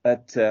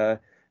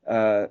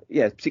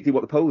particularly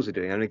what the Poles are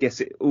doing. And I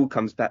guess it all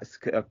comes back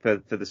for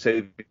the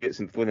Soviets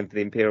and before them for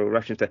the Imperial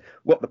Russians to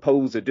what the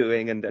Poles are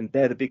doing, and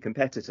they're the big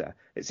competitor.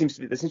 There seems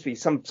to be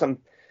some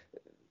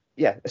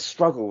a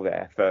struggle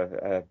there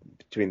for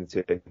between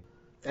the two.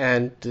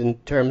 And in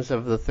terms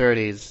of the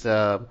 30s,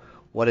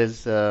 what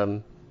is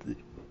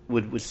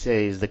would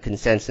say is the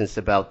consensus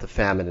about the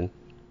famine?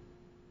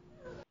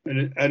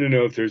 I don't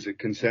know if there's a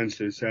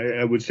consensus.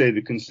 I would say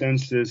the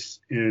consensus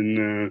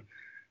in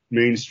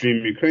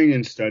mainstream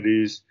Ukrainian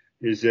studies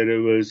is that it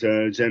was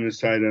a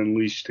genocide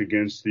unleashed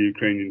against the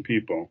Ukrainian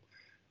people.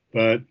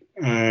 But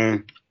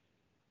I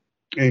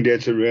think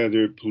that's a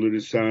rather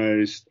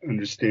politicized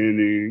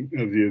understanding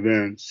of the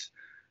events.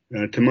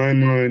 To my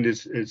mind,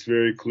 it's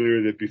very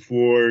clear that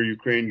before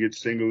Ukraine gets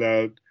singled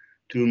out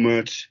too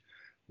much,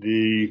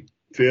 the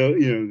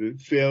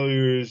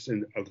failures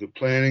of the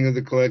planning of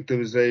the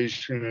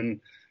collectivization,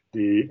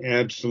 the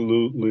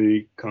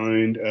absolutely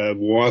kind of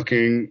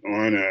walking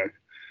on a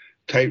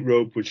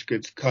tightrope which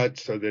gets cut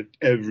so that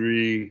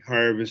every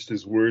harvest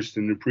is worse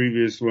than the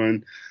previous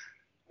one.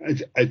 I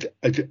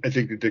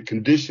think that the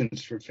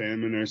conditions for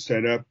famine are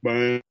set up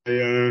by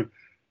the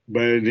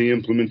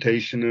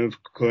implementation of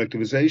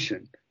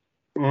collectivization.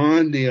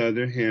 On the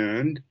other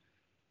hand,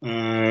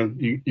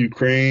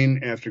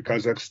 Ukraine, after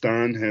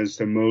Kazakhstan, has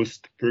the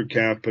most per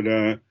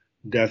capita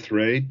death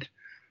rate.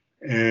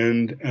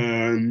 And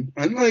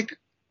unlike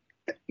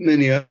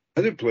many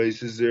other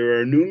places, there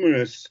are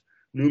numerous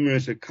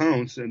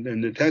accounts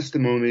and the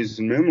testimonies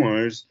and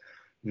memoirs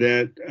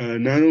that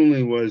not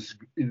only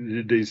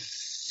did they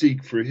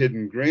seek for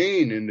hidden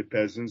grain in the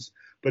peasants,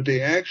 but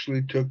they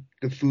actually took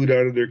the food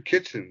out of their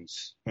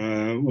kitchens,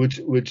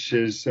 which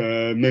is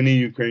many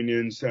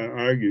Ukrainians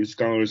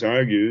scholars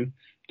argue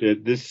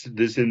that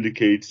this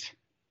indicates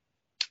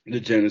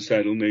the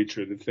genocidal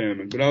nature of the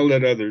famine. But I'll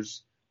let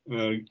others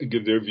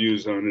give their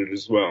views on it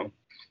as well.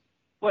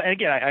 Well, and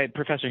again,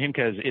 Professor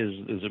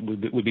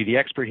Himka would be the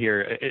expert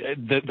here.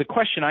 The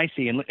question I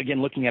see, and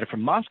again, looking at it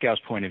from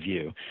Moscow's point of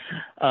view,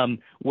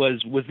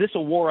 was this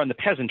a war on the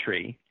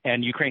peasantry,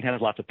 and Ukraine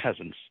has lots of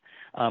peasants,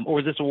 or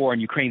was this a war on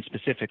Ukraine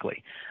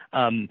specifically?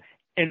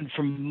 And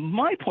from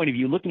my point of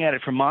view, looking at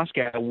it from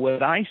Moscow,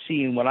 what I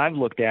see and what I've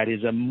looked at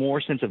is a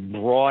more sense of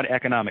broad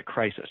economic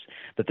crisis,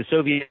 that the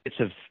Soviets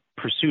have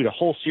pursued a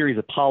whole series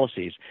of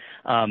policies,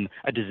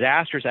 a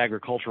disastrous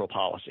agricultural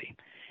policy,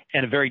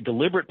 and a very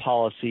deliberate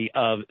policy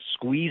of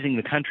squeezing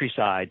the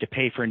countryside to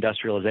pay for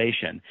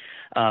industrialization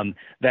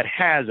that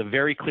has a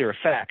very clear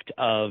effect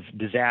of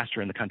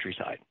disaster in the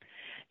countryside.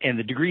 And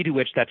the degree to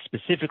which that's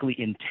specifically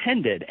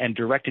intended and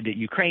directed at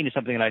Ukraine is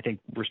something that I think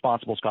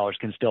responsible scholars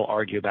can still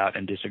argue about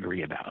and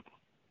disagree about.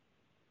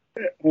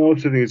 I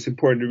also think it's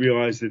important to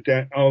realize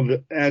that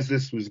as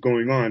this was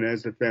going on,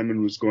 as the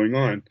famine was going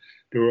on,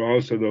 there were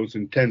also those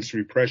intense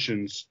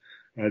repressions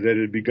that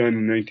had begun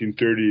in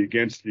 1930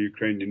 against the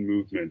Ukrainian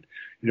movement.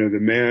 The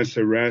mass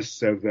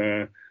arrests of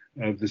the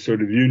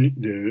sort of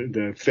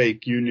the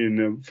fake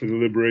Union for the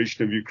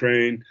Liberation of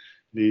Ukraine,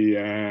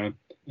 the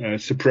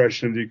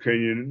suppression of the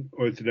Ukrainian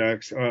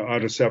Orthodox,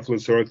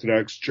 autocephalous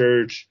Orthodox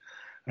Church.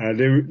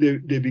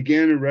 They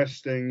began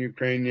arresting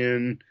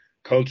Ukrainian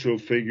cultural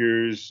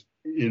figures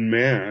in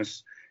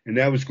mass, and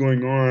that was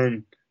going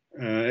on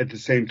at the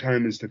same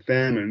time as the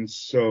famines.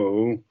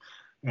 So,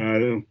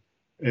 and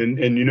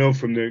you know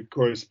from the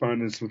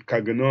correspondence with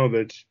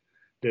Kaganovich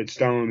that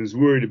Stalin is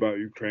worried about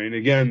Ukraine,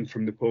 again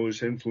from the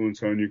Polish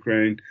influence on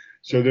Ukraine.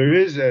 So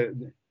it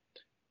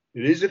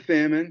is a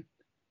famine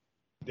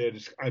that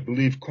is, I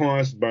believe,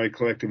 caused by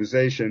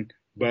collectivization,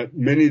 but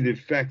many of the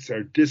effects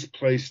are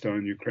displaced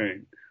on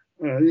Ukraine.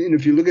 And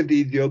if you look at the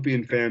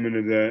Ethiopian famine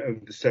of the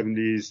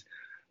 70s,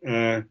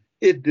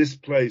 it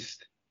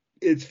displaced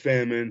its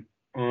famine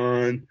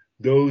on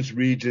those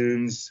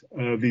regions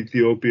of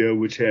Ethiopia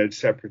which had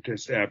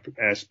separatist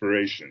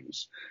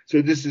aspirations.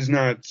 So this is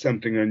not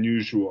something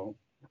unusual.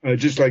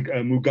 Just like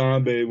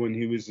Mugabe, when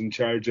he was in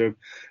charge of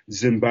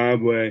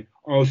Zimbabwe,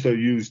 also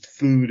used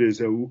food as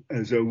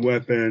a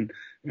weapon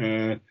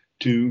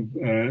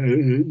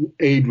to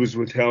aid was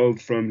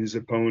withheld from his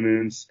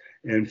opponents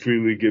and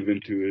freely given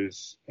to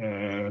his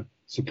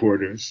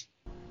supporters.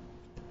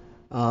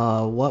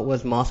 What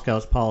was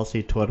Moscow's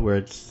policy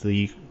towards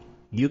the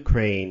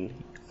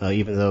Ukraine,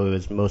 even though it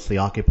was mostly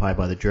occupied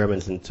by the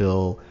Germans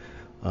until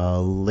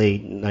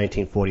late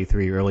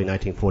 1943, early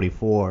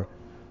 1944?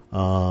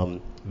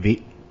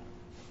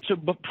 So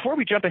before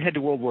we jump ahead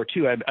to World War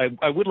II,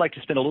 I would like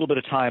to spend a little bit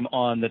of time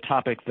on the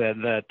topic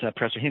that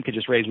Professor Himke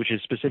just raised, which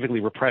is specifically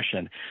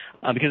repression,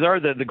 because there are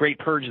the great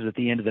purges at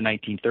the end of the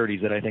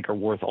 1930s that I think are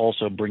worth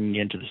also bringing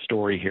into the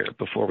story here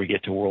before we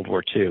get to World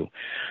War II.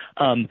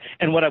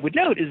 And what I would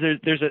note is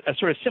there's a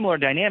sort of similar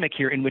dynamic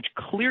here in which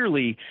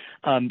clearly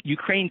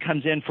Ukraine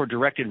comes in for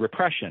directed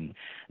repression.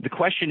 The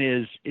question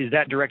is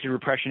that directed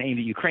repression aimed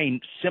at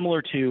Ukraine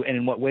similar to, and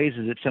in what ways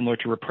is it similar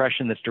to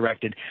repression that's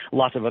directed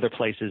lots of other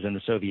places in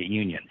the Soviet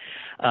Union?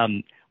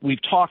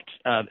 We've talked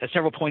at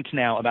several points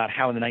now about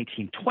how in the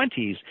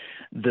 1920s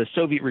the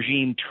Soviet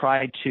regime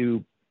tried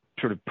to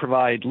sort of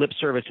provide lip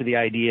service to the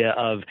idea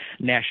of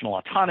national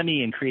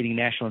autonomy and creating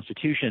national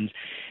institutions.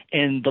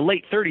 And the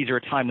late 30s are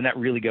a time when that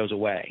really goes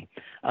away.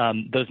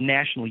 Those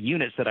national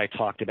units that I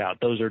talked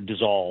about, those are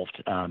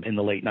dissolved in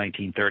the late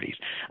 1930s.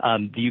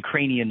 The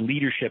Ukrainian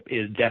leadership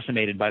is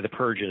decimated by the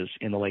purges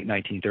in the late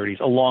 1930s,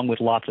 along with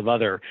lots of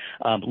other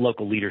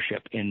local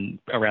leadership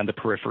around the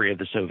periphery of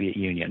the Soviet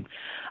Union.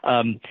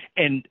 And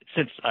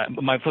since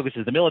my focus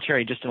is the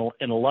military, just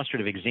an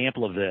illustrative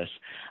example of this,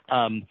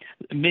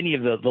 many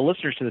of the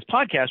listeners to this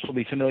podcast will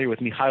be familiar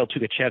with Mikhail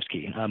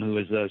Tukhachevsky, who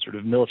is a sort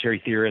of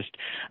military theorist,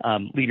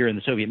 leader in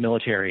the Soviet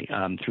military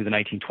through the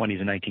 1920s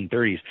and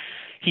 1930s.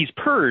 He's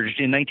purged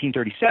in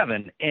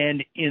 1937,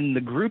 and in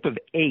the group of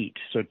 8,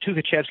 so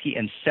Tukhachevsky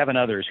and 7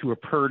 others who were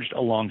purged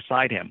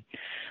alongside him,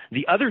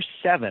 the other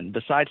 7,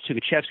 besides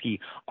Tukhachevsky,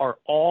 are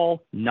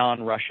all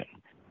non-Russian.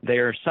 They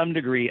are some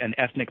degree an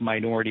ethnic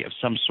minority of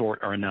some sort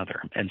or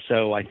another. And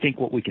so I think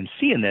what we can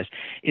see in this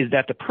is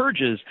that the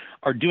purges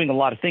are doing a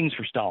lot of things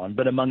for Stalin,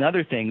 but among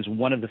other things,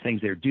 one of the things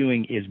they're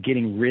doing is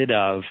getting rid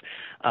of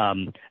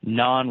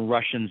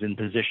non-Russians in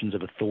positions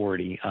of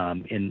authority.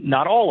 In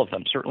not all of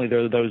them. Certainly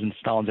there are those in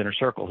Stalin's inner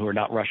circle who are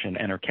not Russian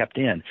and are kept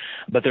in.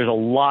 But there's a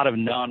lot of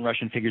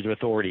non-Russian figures of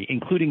authority,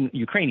 including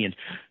Ukrainians,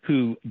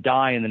 who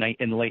die in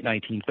the late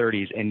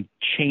 1930s and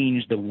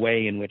change the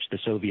way in which the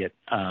Soviet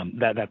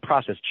that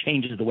process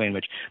changes the way in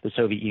which the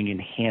Soviet Union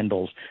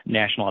handles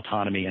national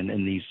autonomy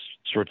and these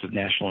sorts of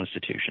national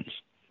institutions.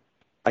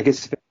 I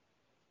guess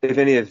if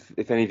any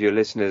of your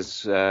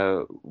listeners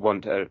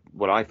want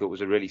what I thought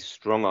was a really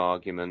strong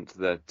argument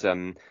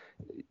that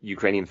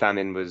Ukrainian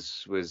famine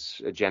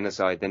was a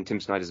genocide, then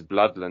Tim Snyder's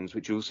Bloodlands,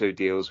 which also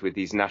deals with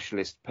these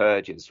nationalist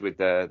purges, with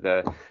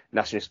the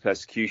nationalist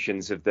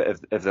persecutions of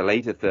the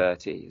later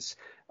 30s.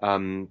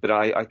 But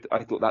I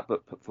thought that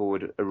put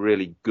forward a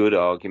really good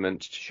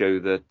argument to show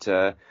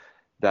that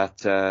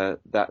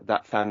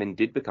famine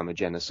did become a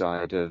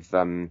genocide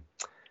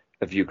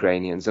of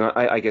Ukrainians. And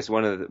I guess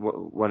one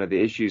of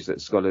the issues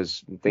that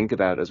scholars think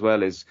about as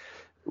well is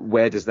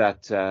where does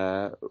that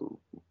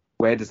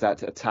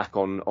attack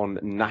on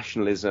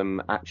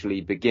nationalism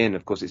actually begin?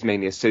 Of course, it's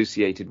mainly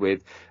associated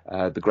with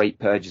the Great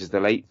Purges of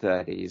the late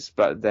 30s,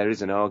 but there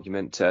is an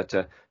argument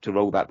to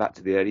roll that back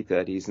to the early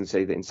 30s and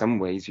say that in some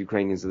ways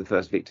Ukrainians are the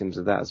first victims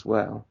of that as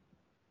well.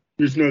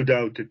 There's no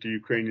doubt that the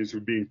Ukrainians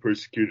were being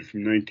persecuted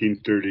from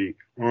 1930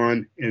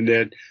 on, and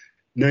that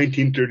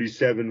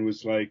 1937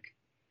 was like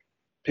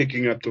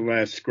picking up the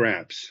last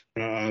scraps.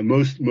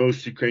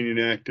 Most Ukrainian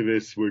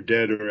activists were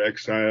dead or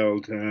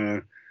exiled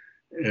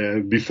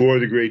before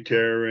the Great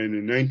Terror, and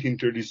in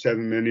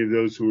 1937, many of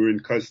those who were in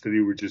custody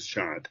were just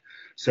shot.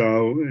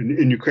 So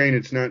in Ukraine,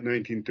 it's not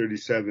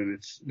 1937,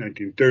 it's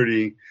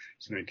 1930,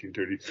 it's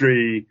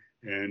 1933,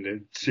 and a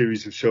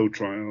series of show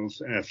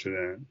trials after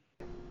that.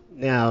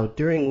 Now,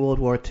 during World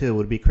War II,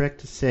 would it be correct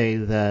to say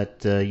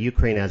that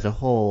Ukraine as a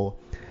whole,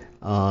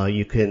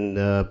 you can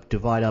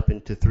divide up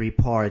into 3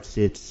 parts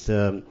its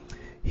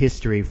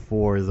history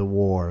for the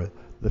war?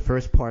 The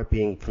first part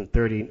being from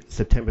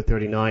September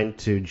 39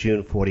 to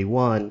June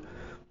 41,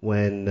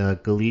 when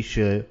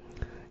Galicia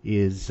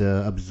is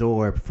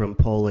absorbed from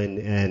Poland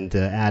and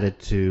added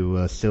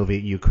to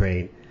Soviet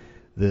Ukraine.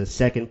 The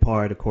second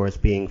part, of course,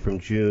 being from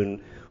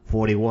June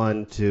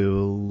 41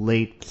 to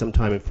late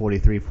sometime in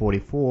 43,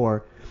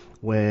 44,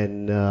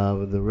 when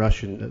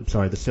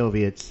the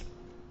Soviets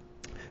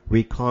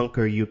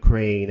reconquer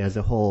Ukraine as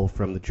a whole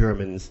from the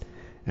Germans,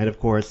 and of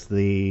course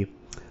the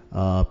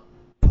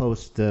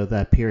post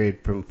that period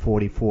from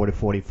 44 to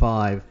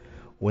 45,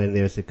 when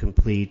there's a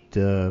complete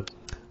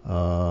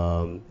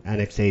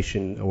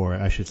annexation, or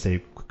I should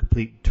say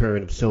complete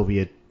turn of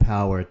Soviet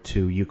power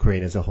to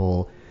Ukraine as a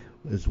whole,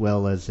 as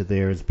well as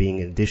there's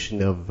being an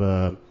addition of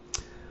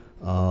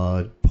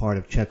part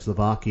of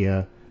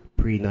Czechoslovakia,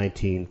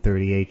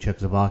 pre-1938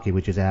 Czechoslovakia,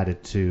 which is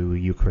added to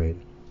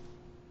Ukraine.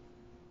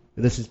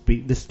 And this is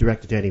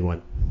directed to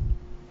anyone.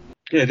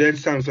 Yeah, that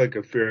sounds like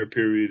a fair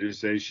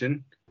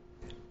periodization.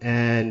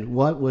 And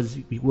what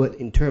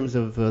in terms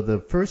of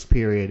the first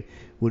period,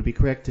 would it be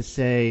correct to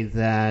say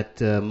that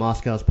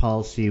Moscow's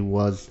policy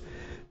was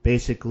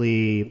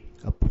basically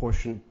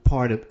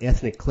part of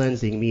ethnic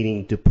cleansing,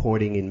 meaning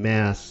deporting in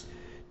mass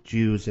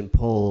Jews and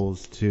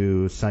Poles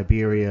to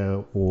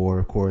Siberia, or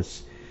of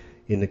course,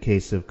 in the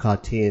case of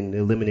Katyn,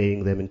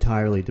 eliminating them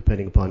entirely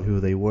depending upon who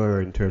they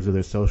were in terms of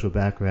their social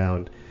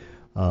background,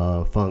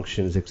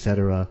 functions,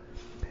 etc.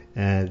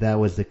 And that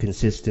was the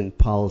consistent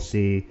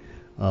policy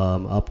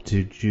up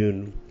to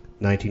June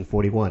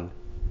 1941.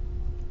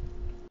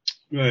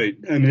 Right.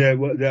 I mean,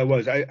 that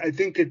was. I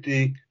think that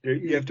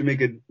you have to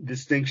make a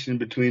distinction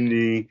between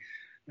the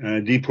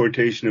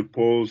deportation of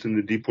Poles and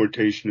the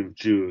deportation of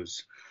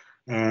Jews.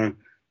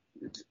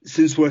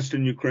 Since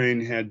Western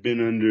Ukraine had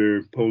been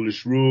under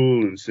Polish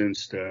rule, and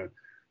since the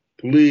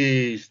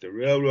police, the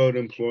railroad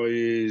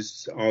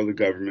employees, all the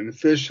government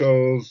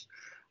officials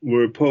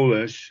were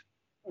Polish,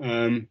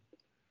 they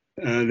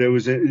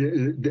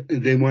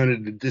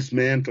wanted to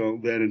dismantle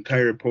that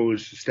entire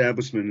Polish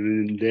establishment,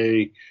 and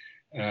they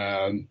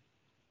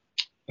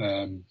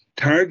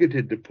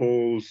targeted the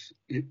Poles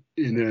with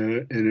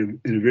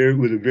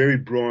a very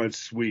broad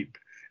sweep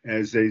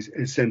as they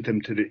sent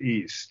them to the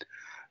east.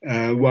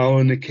 While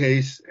in the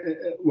case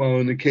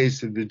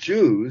of the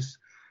Jews,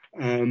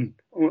 I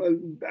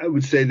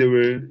would say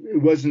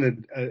it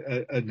wasn't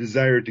a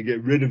desire to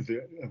get rid of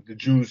the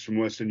Jews from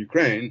Western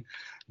Ukraine,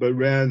 but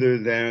rather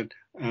that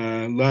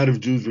a lot of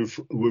Jews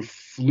were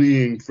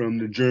fleeing from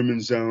the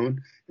German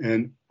zone,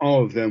 and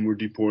all of them were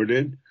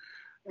deported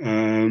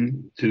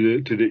to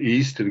the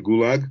east, to the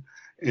Gulag,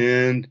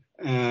 and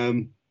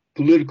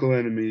political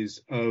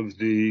enemies of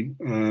the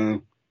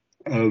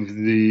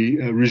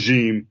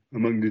regime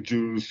among the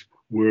Jews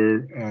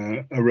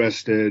were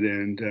arrested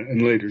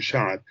and later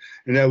shot,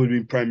 and that would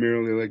be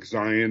primarily like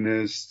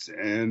Zionists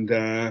and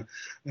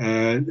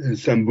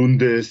some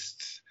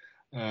Bundists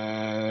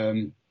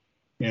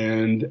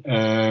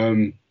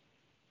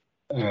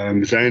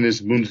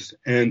Zionist Bundists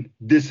and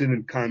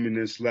dissident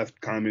communists, left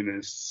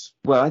communists.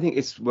 Well, I think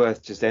it's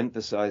worth just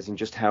emphasizing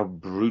just how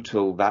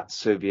brutal that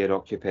Soviet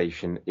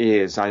occupation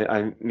is.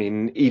 I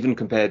mean, even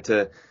compared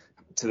to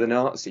the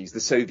Nazis, the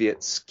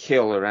Soviets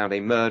kill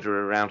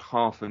murder around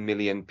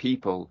 500,000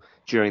 people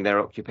during their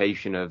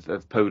occupation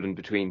of Poland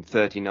between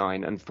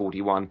 39 and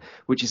 41,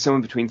 which is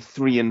somewhere between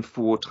 3 and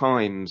 4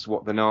 times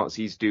what the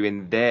Nazis do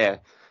in their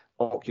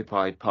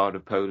occupied part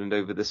of Poland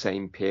over the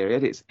same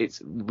period.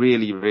 It's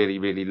really, really,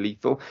 really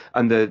lethal.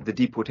 And the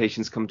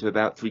deportations come to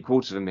about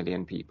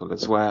 750,000 people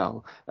as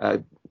well.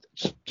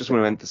 Just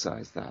want to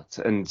emphasize that.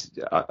 And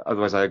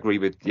otherwise, I agree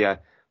with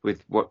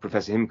what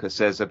Professor Himka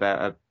says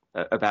about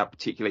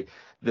particularly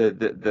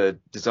the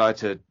desire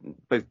to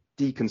both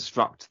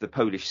deconstruct the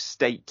Polish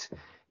state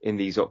in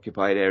these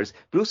occupied areas,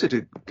 but also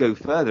to go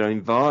further. I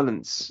mean,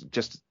 violence,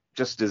 just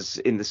as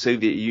in the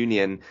Soviet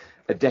Union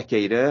a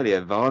decade earlier,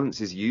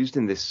 violence is used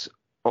in this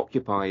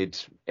occupied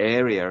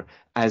area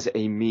as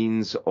a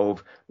means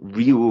of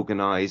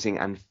reorganizing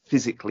and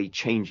physically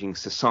changing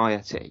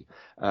society,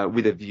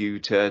 with a view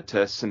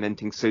to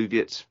cementing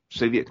Soviet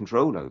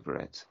control over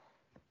it.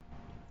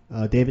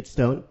 David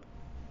Stone?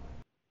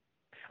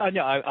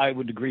 No, I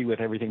would agree with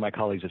everything my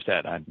colleagues have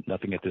said. I have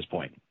nothing at this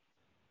point.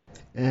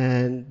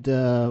 And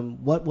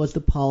what was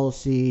the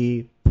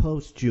policy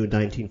post-June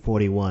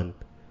 1941?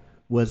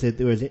 Was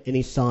there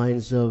any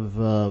signs of,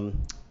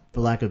 for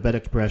lack of better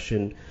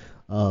expression,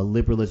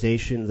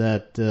 liberalization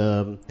that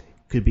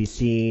could be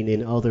seen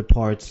in other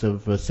parts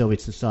of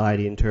Soviet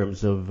society in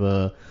terms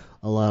of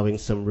allowing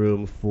some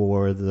room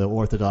for the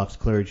Orthodox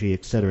clergy,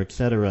 et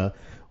cetera,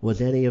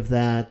 Was any of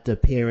that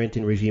apparent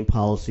in regime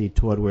policy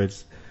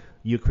towards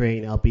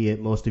Ukraine,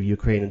 albeit most of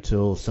Ukraine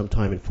until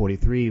sometime in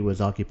 43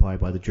 was occupied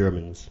by the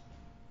Germans?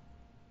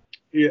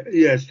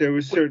 Yes, there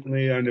was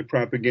certainly on the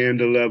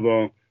propaganda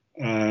level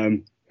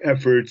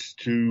efforts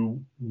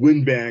to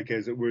win back,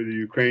 as it were, the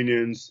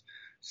Ukrainians.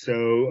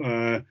 So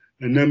a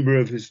number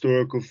of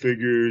historical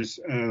figures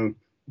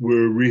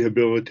were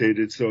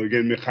rehabilitated. So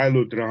again,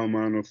 Mikhailo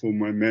Drahomanov,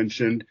 whom I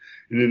mentioned,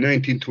 in the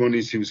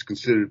 1920s he was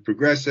considered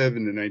progressive.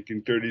 In the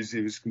 1930s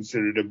he was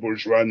considered a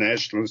bourgeois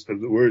nationalist of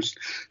the worst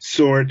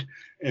sort.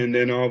 And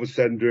then all of a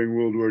sudden during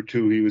World War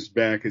II he was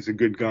back as a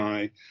good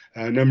guy.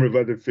 A number of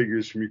other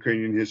figures from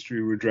Ukrainian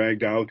history were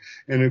dragged out.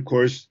 And of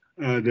course,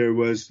 there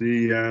was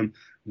the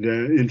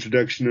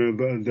introduction of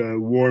the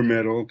war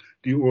medal,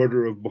 the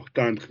Order of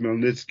Bogdan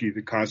Khmelnytsky,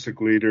 the Cossack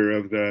leader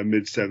of the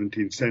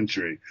mid-17th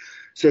century.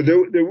 So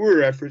there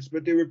were efforts,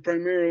 but they were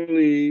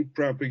primarily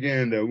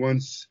propaganda.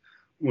 Once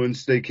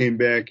they came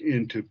back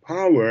into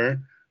power,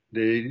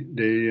 they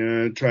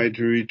tried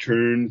to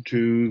return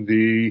to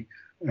the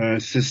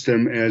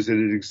system as it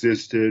had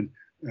existed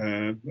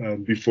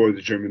before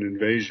the German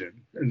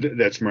invasion.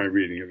 That's my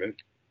reading of it.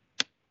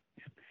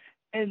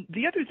 And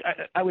the other,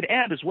 I would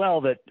add as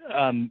well that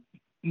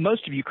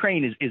most of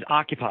Ukraine is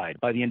occupied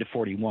by the end of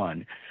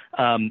 41.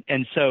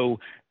 And so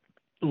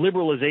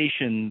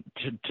liberalization,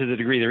 to the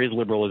degree there is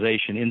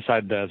liberalization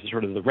inside the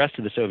sort of the rest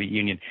of the Soviet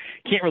Union,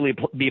 can't really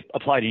be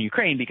applied in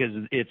Ukraine because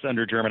it's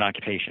under German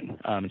occupation.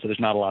 And so there's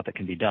not a lot that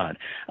can be done.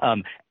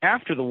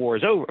 After the war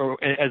is over,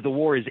 or as the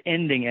war is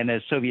ending and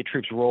as Soviet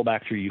troops roll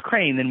back through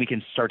Ukraine, then we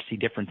can start to see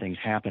different things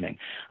happening.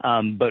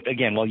 But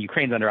again, while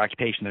Ukraine's under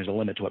occupation, there's a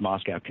limit to what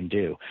Moscow can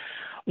do.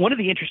 One of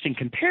the interesting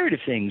comparative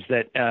things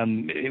that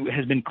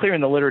has been clear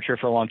in the literature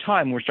for a long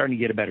time, we're starting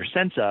to get a better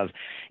sense of,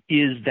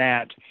 is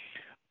that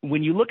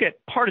when you look at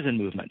partisan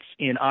movements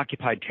in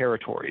occupied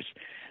territories,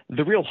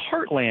 the real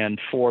heartland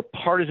for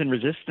partisan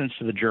resistance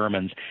to the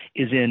Germans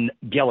is in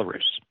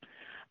Belarus.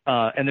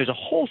 And there's a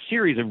whole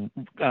series of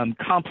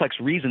complex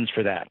reasons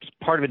for that.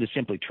 Part of it is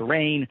simply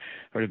terrain.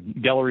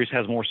 Belarus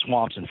has more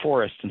swamps and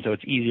forests, and so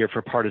it's easier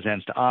for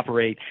partisans to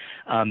operate.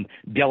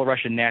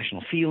 Belarusian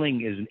national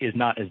feeling is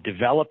not as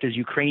developed as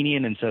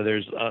Ukrainian, and so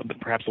there's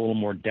perhaps a little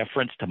more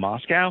deference to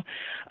Moscow.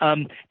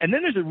 And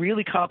then there's a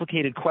really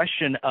complicated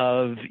question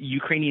of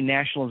Ukrainian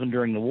nationalism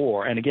during the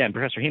war. And again,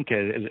 Professor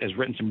Himke has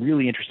written some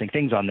really interesting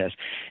things on this,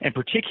 and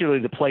particularly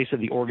the place of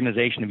the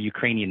Organization of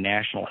Ukrainian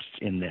Nationalists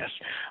in this.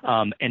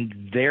 And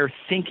they're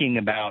thinking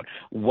about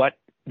what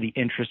the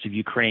interests of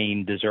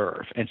Ukraine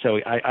deserve. And so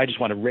I just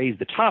want to raise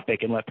the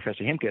topic and let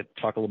Professor Himke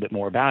talk a little bit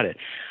more about it.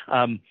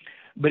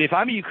 But if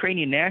I'm a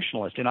Ukrainian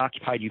nationalist in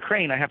occupied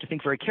Ukraine, I have to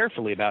think very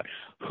carefully about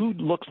who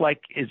looks like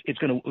is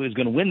going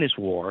to win this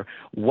war.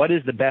 What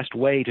is the best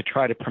way to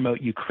try to promote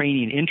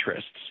Ukrainian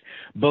interests,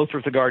 both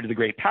with regard to the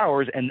great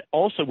powers and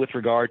also with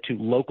regard to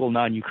local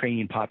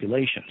non-Ukrainian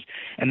populations?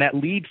 And that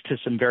leads to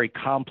some very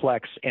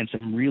complex and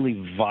some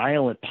really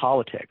violent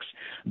politics,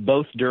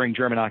 both during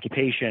German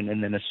occupation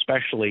and then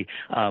especially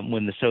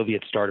when the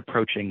Soviets start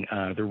approaching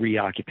the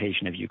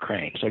reoccupation of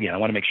Ukraine. So again, I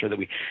want to make sure that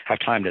we have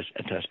time to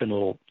spend a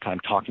little time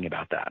talking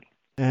about that.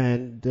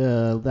 And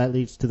that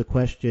leads to the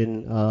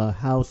question,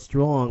 how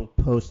strong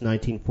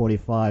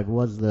post-1945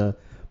 was the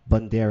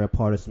Bandera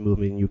partisan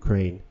movement in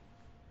Ukraine?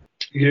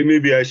 Yeah,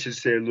 maybe I should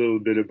say a little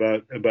bit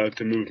about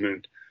the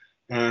movement.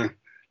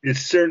 It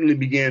certainly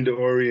began to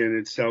orient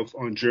itself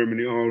on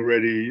Germany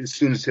already as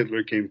soon as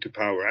Hitler came to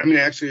power. I mean,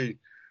 actually,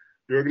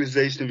 the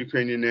Organization of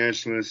Ukrainian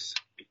Nationalists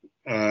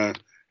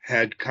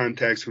had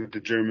contacts with the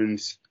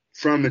Germans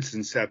from its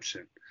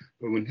inception.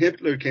 But when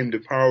Hitler came to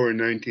power in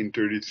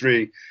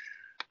 1933,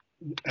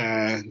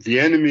 the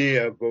enemy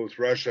of both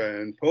Russia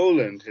and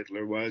Poland,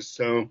 Hitler was,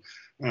 so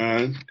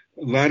a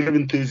lot of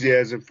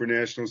enthusiasm for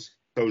National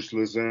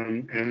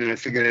Socialism, and I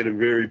think it had a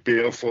very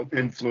baleful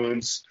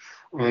influence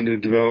on the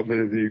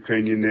development of the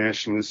Ukrainian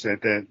nationalists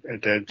at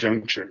that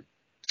juncture.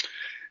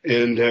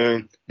 And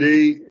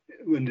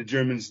when the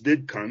Germans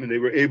did come, and they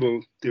were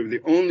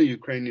the only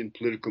Ukrainian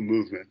political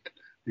movement,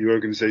 the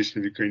Organization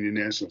of Ukrainian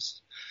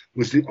Nationalists,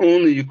 was the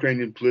only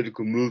Ukrainian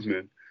political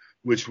movement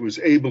which was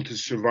able to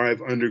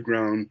survive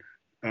underground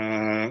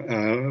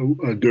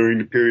during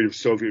the period of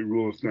Soviet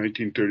rule of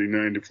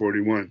 1939 to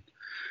 41.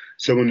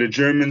 So when the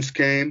Germans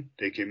came,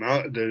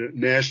 the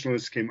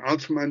nationalists came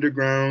out from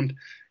underground,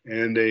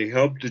 and they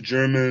helped the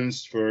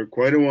Germans for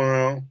quite a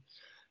while.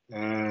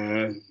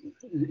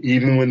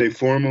 Even when they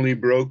formally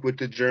broke with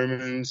the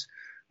Germans,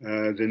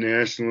 the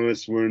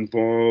nationalists were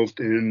involved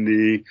in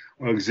the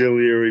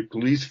auxiliary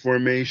police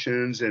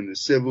formations and the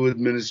civil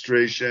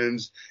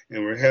administrations,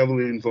 and were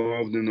heavily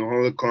involved in the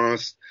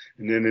Holocaust.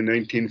 And then in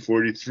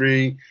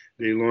 1943,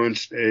 they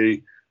launched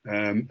a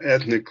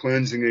ethnic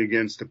cleansing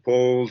against the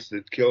Poles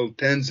that killed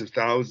tens of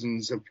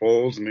thousands of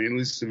Poles,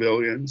 mainly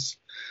civilians.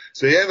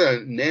 So they have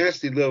a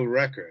nasty little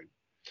record.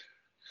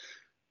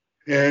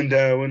 And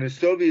when the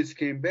Soviets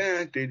came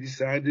back, they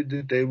decided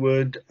that they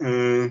would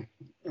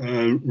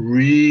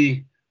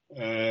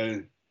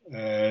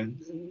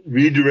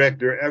redirect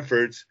their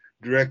efforts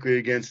directly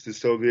against the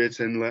Soviets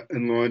and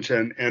launch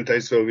an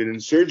anti-Soviet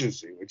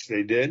insurgency, which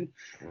they did,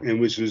 and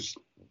which was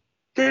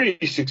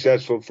pretty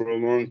successful for a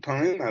long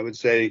time. I would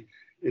say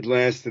it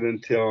lasted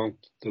until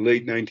the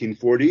late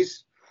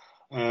 1940s.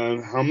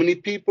 How many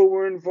people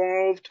were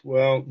involved?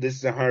 Well, this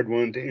is a hard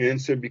one to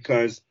answer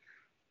because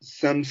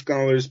some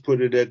scholars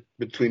put it at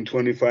between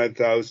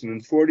 25,000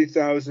 and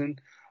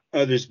 40,000,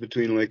 others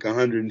between like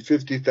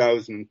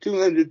 150,000 and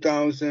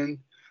 200,000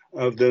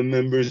 of the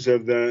members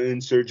of the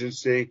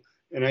insurgency.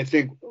 And I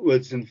think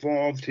what's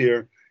involved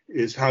here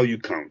is how you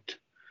count.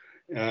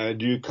 Do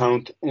you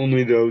count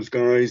only those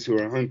guys who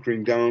are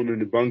hunkering down in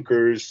the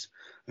bunkers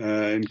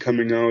and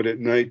coming out at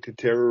night to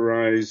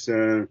terrorize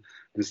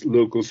this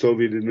local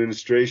Soviet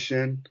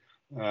administration?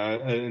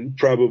 and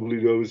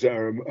probably those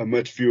are a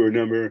much fewer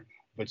number,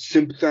 but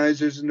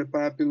sympathizers in the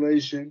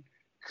population,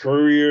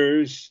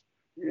 couriers,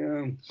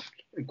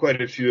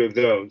 quite a few of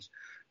those.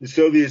 The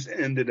Soviets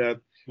ended up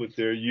with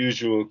their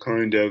usual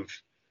kind of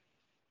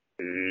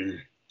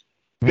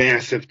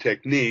massive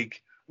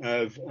technique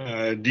of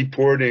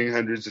deporting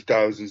hundreds of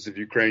thousands of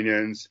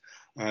Ukrainians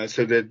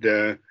so that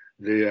the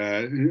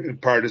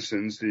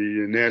partisans,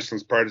 the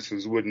nationalist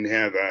partisans, wouldn't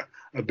have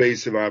a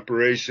base of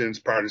operations.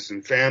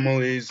 Partisan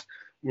families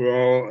were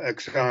all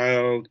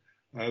exiled.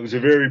 It was a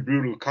very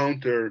brutal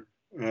counter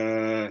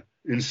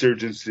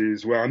insurgency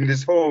as well. I mean,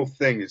 this whole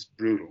thing is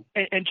brutal.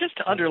 And just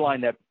to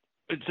underline that,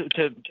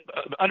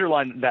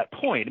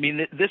 point, I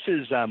mean, this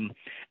is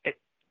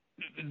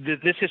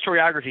this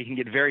historiography can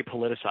get very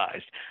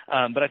politicized.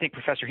 But I think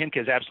Professor Himke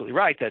is absolutely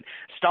right that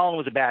Stalin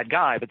was a bad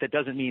guy, but that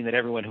doesn't mean that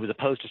everyone who was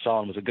opposed to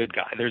Stalin was a good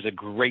guy. There's a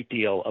great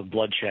deal of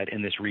bloodshed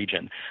in this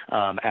region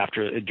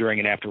during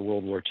and after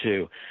World War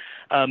II.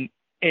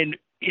 And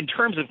in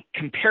terms of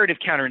comparative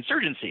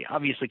counterinsurgency,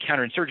 obviously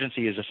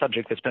counterinsurgency is a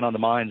subject that's been on the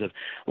minds of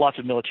lots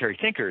of military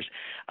thinkers.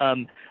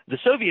 The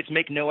Soviets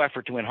make no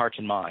effort to win hearts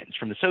and minds.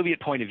 From the Soviet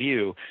point of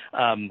view,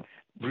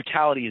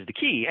 brutality is the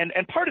key.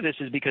 And part of this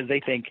is because they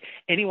think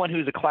anyone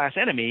who's a class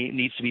enemy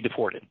needs to be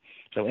deported.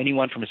 So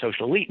anyone from a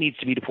social elite needs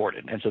to be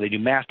deported. And so they do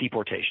mass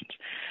deportations.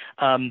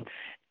 And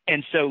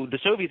so the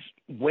Soviets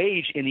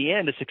wage, in the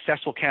end, a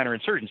successful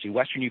counterinsurgency.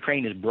 Western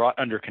Ukraine is brought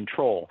under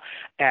control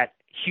at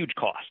huge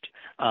cost.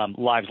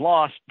 Lives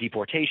lost,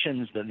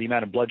 deportations, the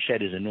amount of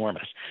bloodshed is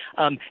enormous.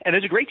 And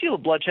there's a great deal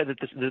of bloodshed that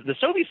the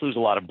Soviets lose a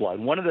lot of blood.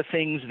 One of the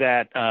things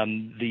that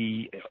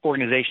the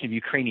Organization of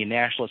Ukrainian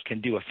Nationalists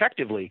can do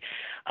effectively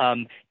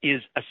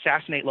is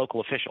assassinate local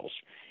officials.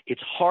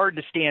 It's hard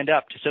to stand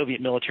up to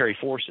Soviet military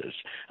forces.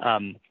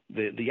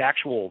 The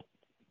actual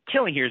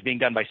killing here is being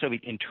done by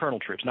Soviet internal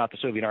troops, not the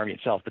Soviet army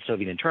itself, but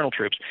Soviet internal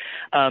troops.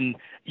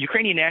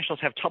 Ukrainian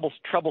nationalists have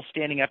trouble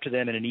standing up to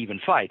them in an even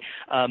fight,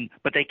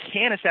 but they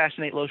can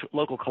assassinate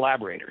local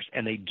collaborators,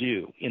 and they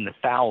do in the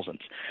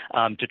thousands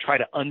to try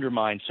to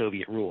undermine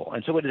Soviet rule.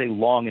 And so it is a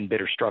long and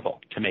bitter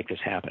struggle to make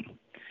this happen.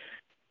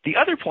 The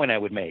other point I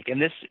would make,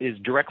 and this is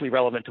directly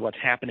relevant to what's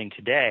happening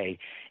today,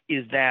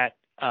 is that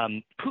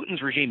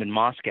Putin's regime in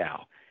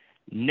Moscow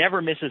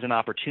never misses an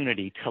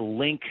opportunity to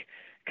link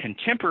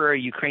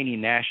contemporary Ukrainian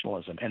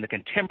nationalism and the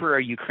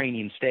contemporary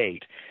Ukrainian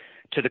state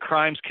to the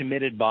crimes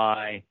committed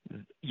by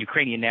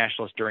Ukrainian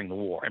nationalists during the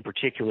war, and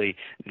particularly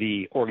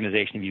the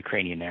Organization of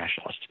Ukrainian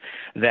Nationalists.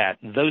 That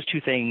those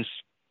two things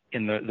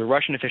in the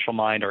Russian official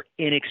mind are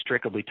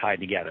inextricably tied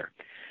together.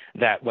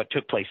 That what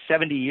took place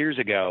 70 years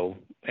ago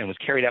and was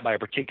carried out by a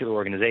particular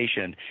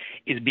organization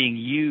is being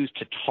used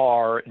to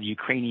tar the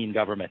Ukrainian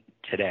government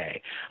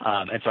today.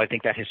 And so I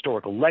think that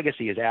historical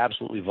legacy is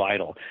absolutely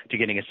vital to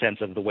getting a sense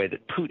of the way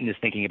that Putin is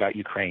thinking about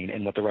Ukraine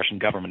and what the Russian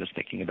government is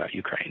thinking about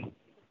Ukraine.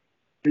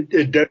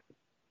 Let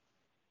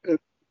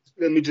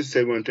me just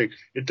say one thing.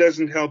 It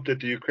doesn't help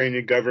that the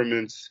Ukrainian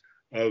governments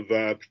of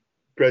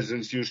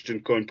Presidents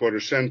Yushchenko and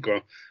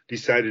Poroshenko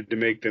decided to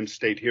make them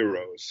state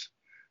heroes.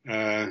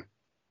 To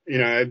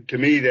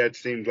me, that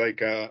seems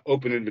like an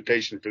open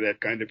invitation for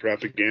that kind of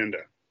propaganda.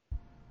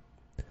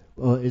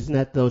 Well, isn't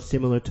that, though,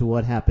 similar to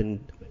what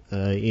happened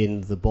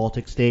in the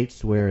Baltic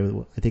states, where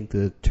I think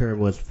the term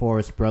was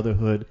Forest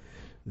Brotherhood,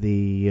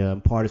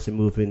 the partisan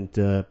movement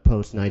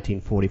post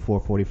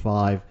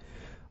 1944-45,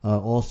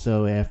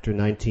 also after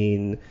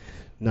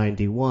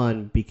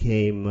 1991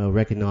 became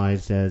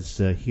recognized as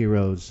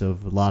heroes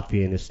of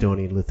Latvian,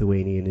 Estonian,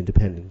 Lithuanian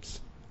independence?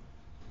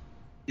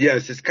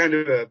 Yes, it's kind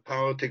of a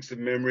politics of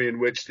memory in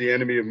which the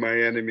enemy of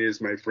my enemy is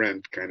my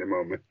friend kind of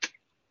moment.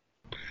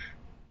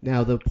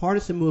 Now, the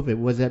partisan movement,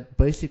 was that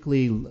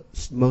basically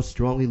most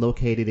strongly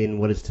located in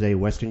what is today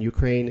Western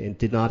Ukraine and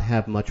did not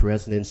have much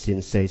resonance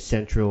in, say,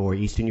 Central or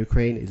Eastern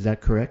Ukraine? Is that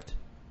correct?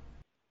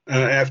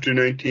 After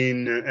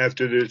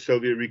the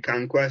Soviet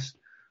reconquest,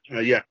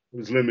 it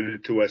was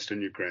limited to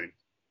Western Ukraine.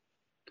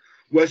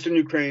 Western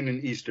Ukraine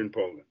and Eastern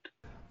Poland.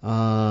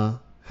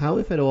 How,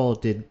 if at all,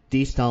 did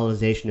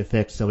de-Stalinization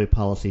affect Soviet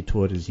policy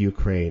towards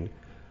Ukraine?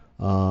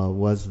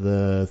 Was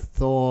the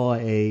thaw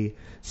a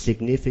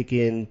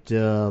significant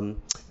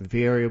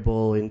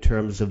variable in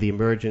terms of the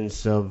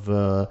emergence of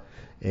a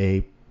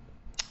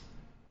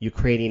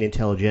Ukrainian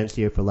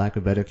intelligentsia, for lack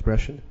of better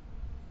expression?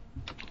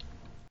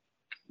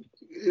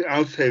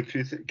 I'll say a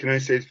few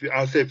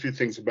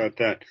things about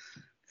that.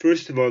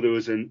 First of all, there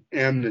was an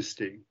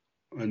amnesty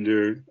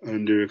after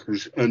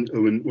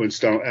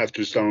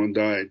Stalin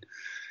died.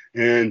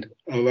 And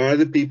a lot of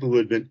the people who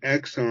had been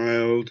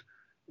exiled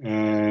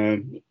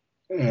during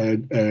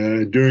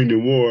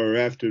the war or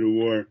after the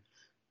war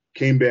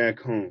came back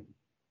home.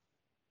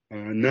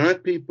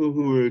 Not people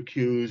who were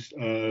accused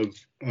of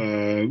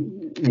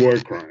war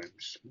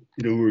crimes,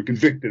 who were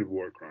convicted of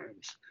war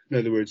crimes. In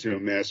other words,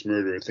 mass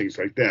murder or things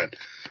like that.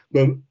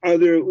 But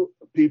other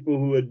people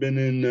who had been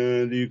in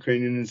the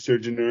Ukrainian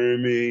insurgent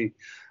army,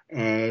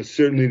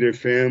 certainly their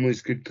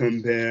families could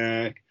come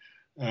back.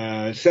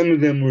 Some of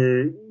them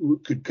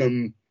could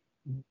come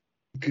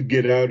could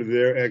get out of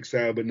their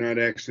exile but not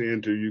actually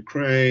enter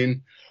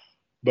Ukraine.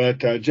 But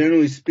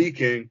generally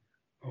speaking,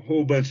 a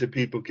whole bunch of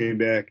people came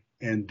back,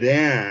 and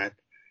that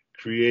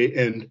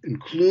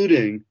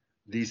including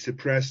the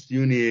suppressed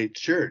Uniate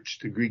Church,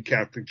 the Greek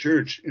Catholic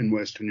Church in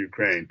Western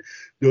Ukraine.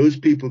 Those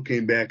people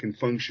came back and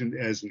functioned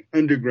as an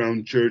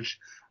underground church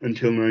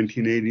until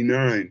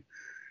 1989.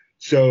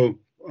 So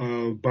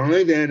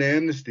by that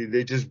amnesty,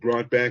 they just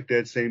brought back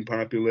that same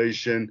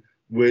population,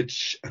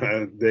 which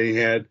they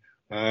had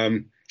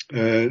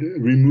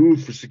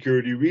removed for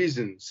security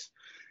reasons.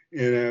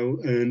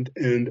 And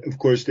of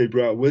course, they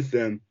brought with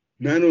them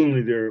not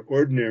only their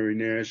ordinary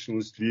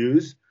nationalist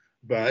views,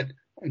 but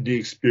the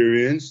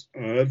experience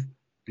of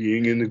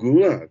being in the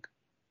Gulag.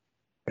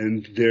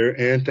 And their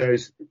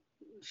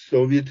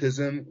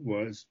anti-Sovietism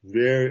was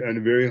on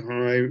a very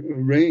high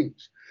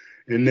range.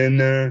 And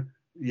then,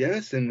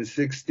 yes, in the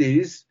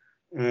 60s,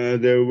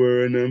 there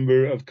were a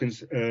number of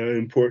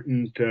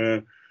important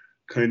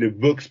kind of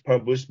books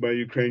published by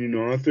Ukrainian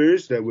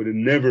authors that would have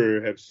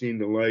never have seen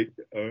the light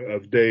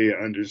of day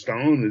under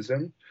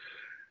Stalinism.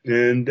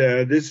 And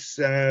this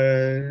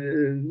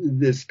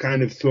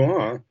kind of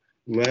thaw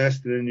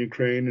lasted in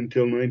Ukraine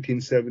until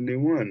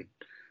 1971.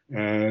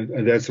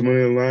 That's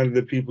when a lot of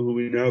the people who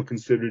we now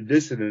consider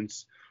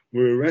dissidents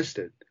were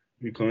arrested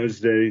because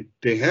they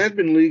had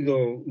been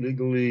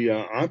legally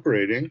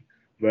operating,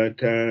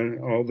 but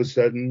all of a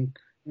sudden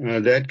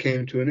that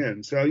came to an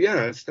end. So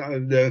yeah,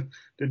 the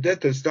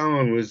death of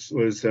Stalin was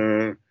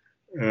a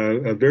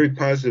very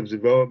positive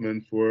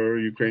development for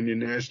Ukrainian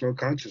national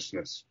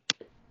consciousness.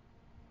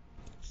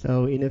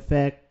 So in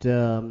effect,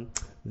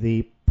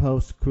 the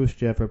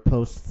post-Khrushchev or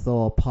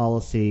post-Thaw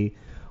policy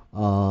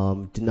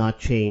did not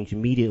change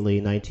immediately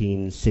in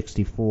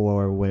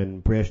 1964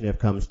 when Brezhnev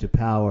comes to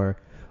power,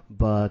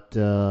 but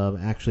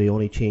actually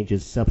only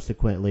changes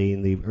subsequently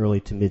in the early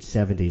to mid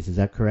 70s. Is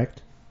that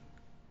correct?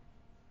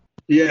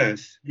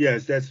 Yes.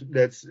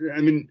 That's.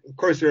 I mean, of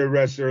course, there are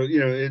arrests.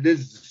 It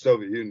is the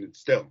Soviet Union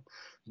still,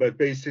 but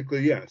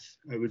basically, yes,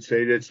 I would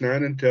say that's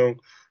not until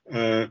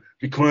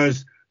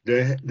because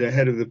the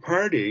head of the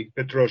party,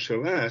 Petro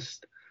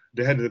Shelest,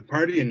 the head of the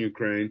party in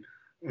Ukraine,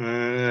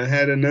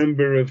 had a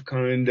number of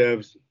kind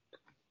of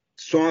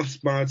soft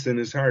spots in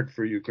his heart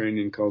for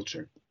Ukrainian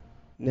culture.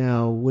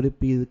 Now, would it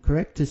be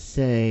correct to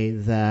say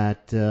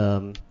that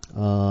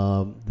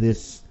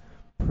this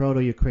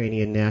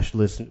proto-Ukrainian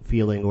nationalist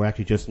feeling, or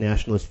actually just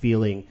nationalist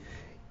feeling,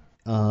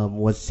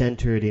 was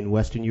centered in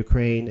Western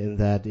Ukraine and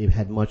that it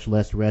had much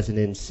less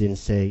resonance in,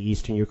 say,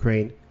 Eastern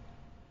Ukraine?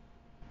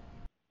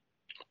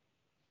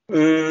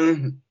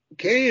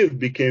 Kyiv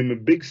became a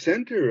big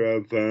center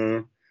of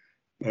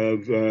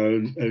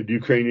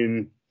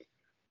Ukrainian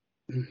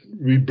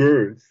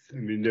rebirth. I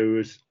mean, there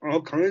was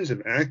all kinds of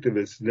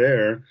activists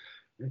there,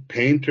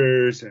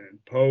 painters and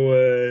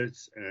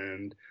poets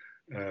and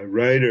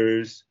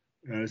writers.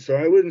 So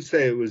I wouldn't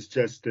say it was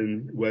just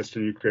in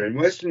Western Ukraine.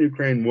 Western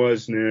Ukraine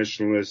was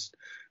nationalist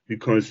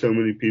because so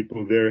many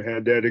people there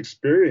had that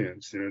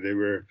experience. They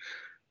were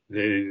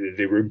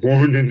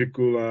born in the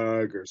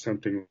Gulag or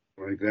something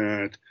like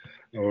that,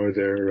 or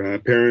their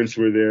parents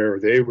were there, or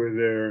they were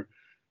there.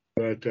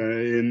 But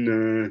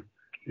in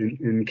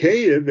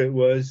Kyiv, it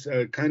was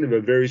kind of a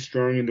very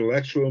strong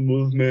intellectual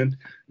movement.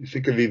 You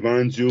think of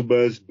Ivan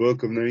Zuba's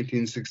book of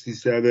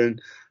 1967,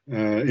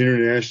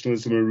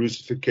 Internationalism or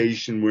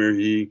Russification, where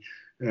he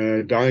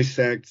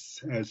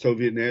dissects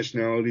Soviet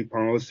nationality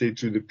policy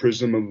through the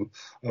prism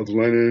of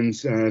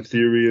Lenin's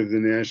theory of the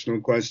national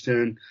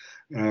question.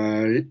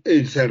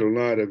 It's had a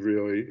lot of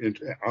really.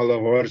 Alla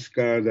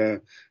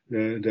Horska,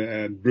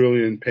 the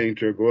brilliant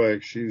painter, boy,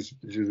 she's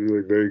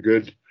really very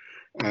good.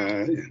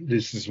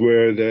 This is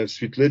where the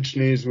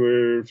Svetlichnys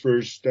were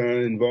first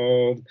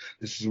involved.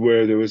 This is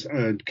where there was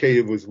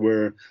Kyiv was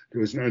where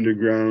there was an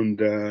underground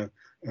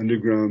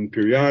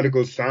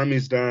periodical,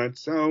 Samizdat.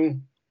 So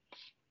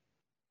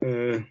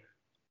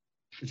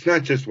it's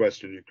not just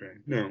Western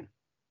Ukraine. No.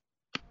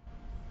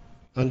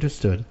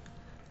 Understood.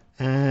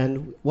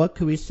 And what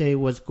could we say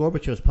was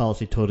Gorbachev's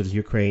policy towards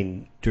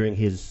Ukraine during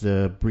his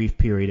brief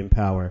period in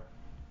power?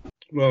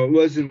 Well, it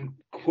wasn't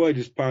quite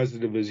as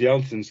positive as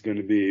Yeltsin's going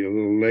to be a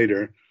little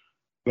later.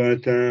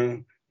 But,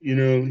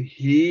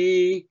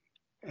 he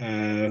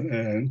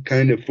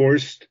kind of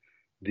forced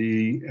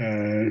the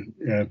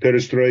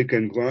perestroika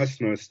and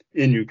glasnost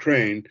in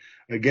Ukraine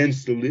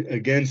against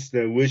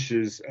the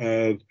wishes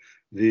of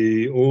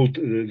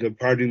the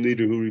party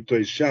leader who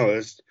replaced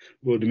Shelest,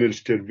 Volodymyr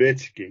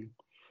Stervetsky.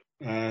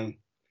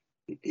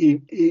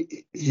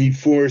 He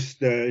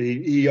forced.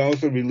 He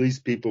also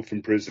released people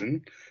from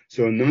prison.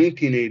 So in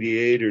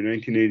 1988 or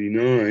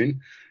 1989,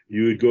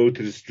 you would go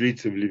to the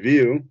streets of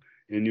Lviv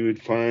and you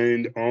would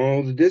find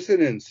all the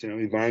dissidents.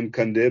 Ivan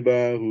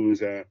Kandeba,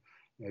 who's a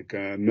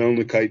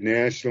Melnikite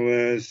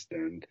nationalist,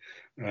 and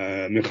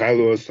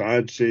Mikhailo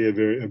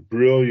Osadche, a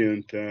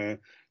brilliant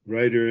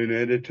writer and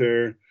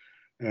editor.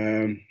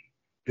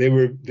 They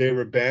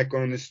were back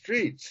on the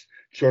streets.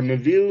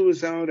 Chornovil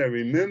was out. I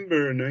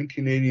remember in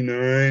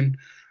 1989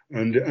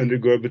 under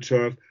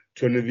Gorbachev,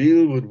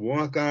 Tocqueville would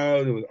walk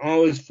out with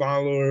all his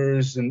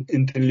followers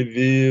into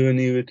Lviv, and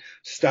he would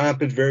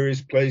stop at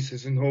various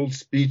places and hold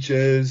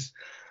speeches.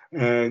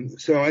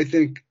 So I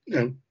think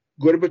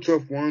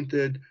Gorbachev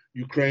wanted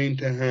Ukraine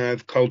to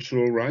have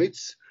cultural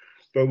rights,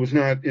 but was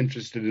not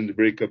interested in the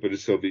breakup of the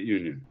Soviet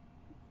Union.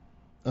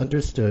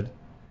 Understood.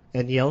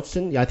 And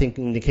Yeltsin, I think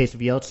in the case of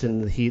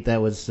Yeltsin,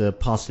 that was a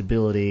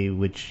possibility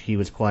which he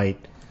was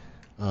quite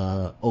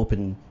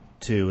open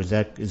to. Is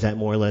that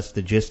more or less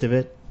the gist of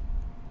it?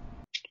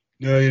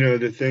 No,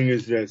 the thing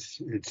is that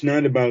it's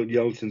not about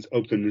Yeltsin's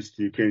openness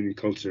to Ukrainian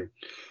culture.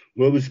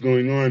 What was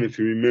going on, if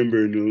you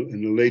remember,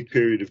 in the late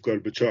period of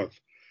Gorbachev,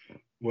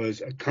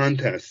 was a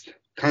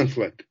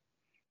conflict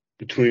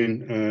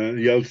between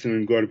Yeltsin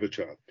and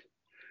Gorbachev.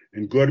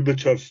 And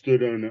Gorbachev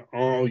stood on an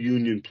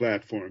all-union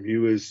platform. He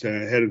was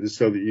head of the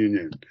Soviet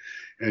Union.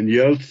 And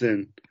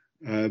Yeltsin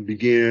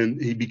became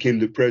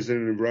the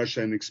president of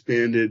Russia and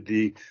expanded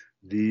the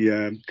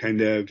kind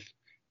of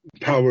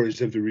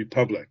powers of the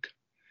republic.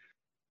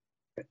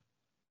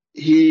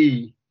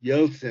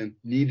 Yeltsin,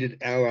 needed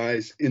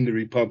allies in the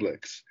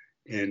republics.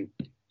 And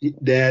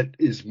that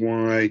is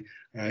why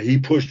he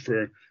pushed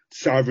for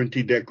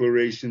sovereignty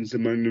declarations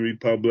among the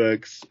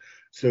republics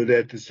so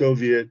that the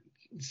Soviet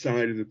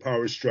side of the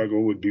power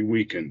struggle would be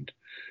weakened.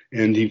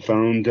 And he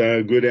found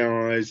good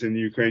allies in the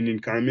Ukrainian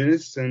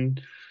communists,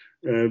 and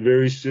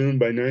very soon,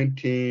 by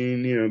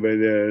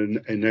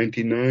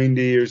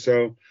 1990 or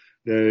so,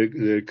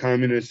 the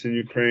communists in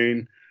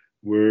Ukraine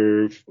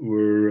were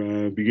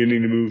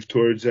beginning to move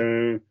towards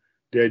the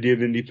idea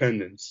of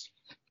independence.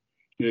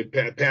 They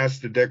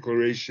passed the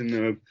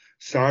Declaration of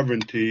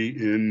Sovereignty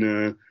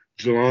in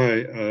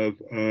July of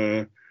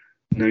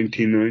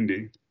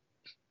 1990.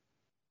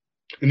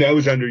 And that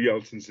was under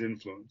Yeltsin's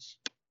influence.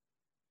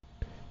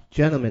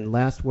 Gentlemen,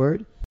 last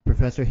word.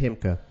 Professor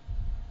Himka.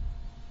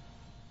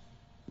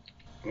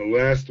 A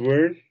last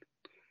word?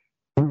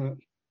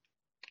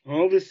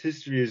 All this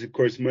history is, of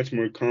course, much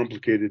more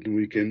complicated than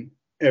we can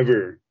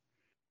ever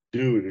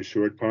do in a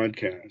short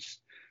podcast.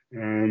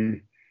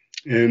 And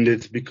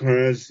it's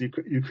because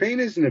Ukraine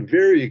is in a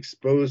very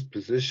exposed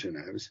position.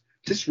 I was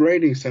just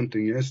writing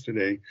something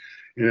yesterday,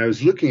 and I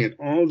was looking at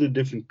all the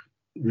different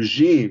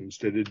regimes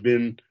that had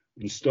been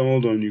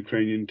installed on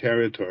Ukrainian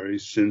territory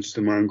since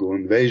the Mongol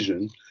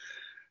invasion.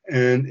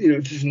 And,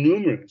 just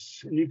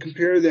numerous. And you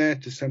compare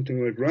that to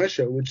something like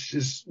Russia, which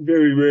is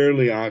very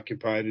rarely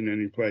occupied in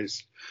any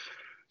place.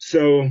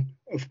 So,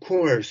 of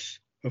course,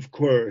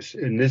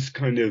 in this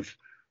kind of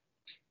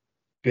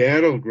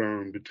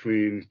battleground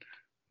between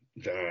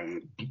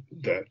the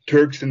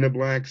Turks in the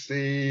Black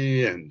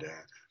Sea and the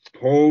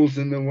Poles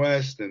in the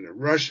West and the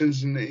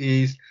Russians in the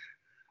East,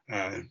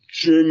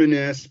 German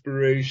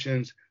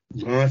aspirations,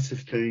 lots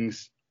of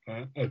things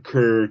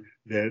occur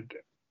that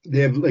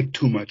they have like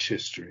too much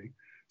history.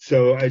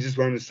 So I just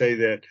want to say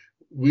that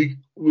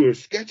we're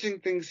sketching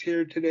things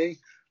here today,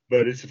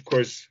 but it's of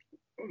course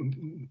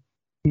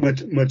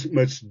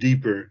much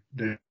deeper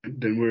than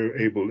we're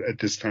able at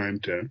this time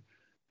to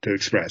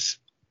express.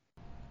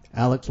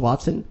 Alex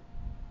Watson?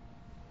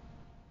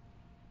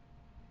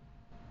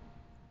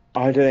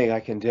 I don't think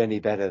I can do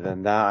any better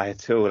than that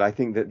at all. I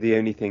think that the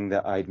only thing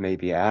that I'd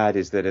maybe add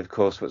is that, of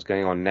course, what's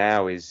going on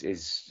now is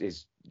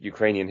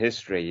Ukrainian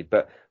history.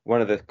 But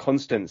one of the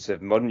constants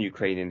of modern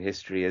Ukrainian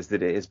history is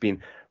that it has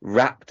been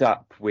wrapped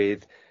up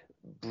with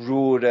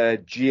broader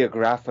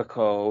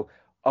geographical,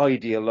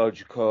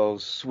 ideological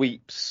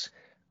sweeps,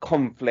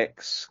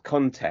 conflicts,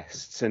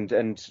 contests.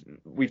 And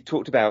we've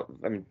talked about,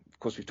 of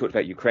course, we've talked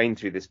about Ukraine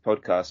through this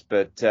podcast,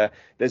 but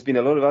there's been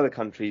a lot of other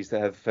countries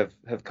that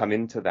have come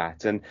into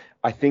that. And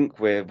I think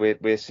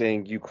we're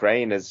seeing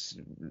Ukraine as,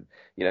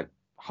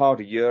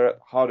 heart of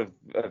Europe, heart of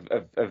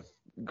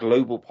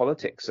global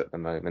politics at the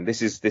moment.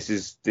 This is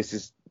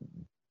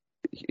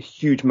a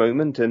huge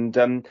moment. And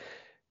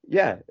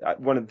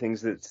one of the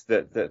things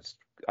that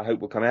I hope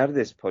will come out of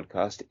this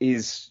podcast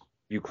is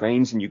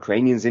Ukraine's and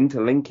Ukrainians'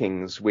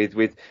 interlinkings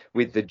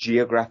with the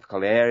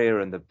geographical area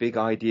and the big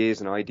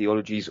ideas and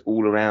ideologies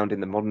all around in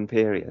the modern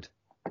period.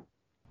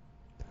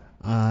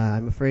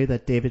 I'm afraid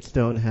that David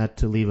Stone had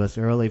to leave us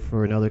early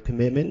for another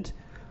commitment.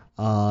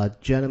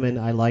 Gentlemen,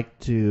 I'd like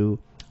to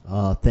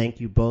thank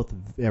you both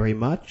very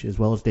much, as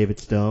well as David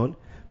Stone,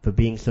 for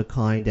being so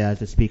kind as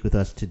to speak with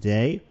us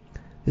today.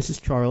 This is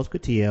Charles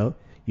Coutinho.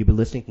 You've been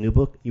listening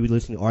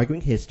to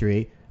Arguing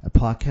History, a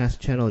podcast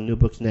channel on New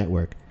Books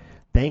Network.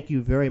 Thank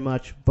you very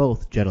much,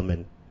 both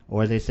gentlemen,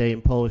 or as they say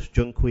in Polish,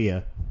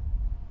 dziękuję.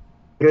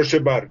 Proszę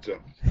bardzo.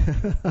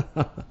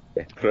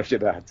 Proszę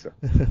bardzo.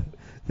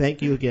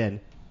 Thank you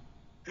again.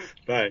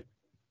 Bye.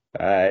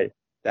 Bye.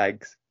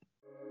 Thanks.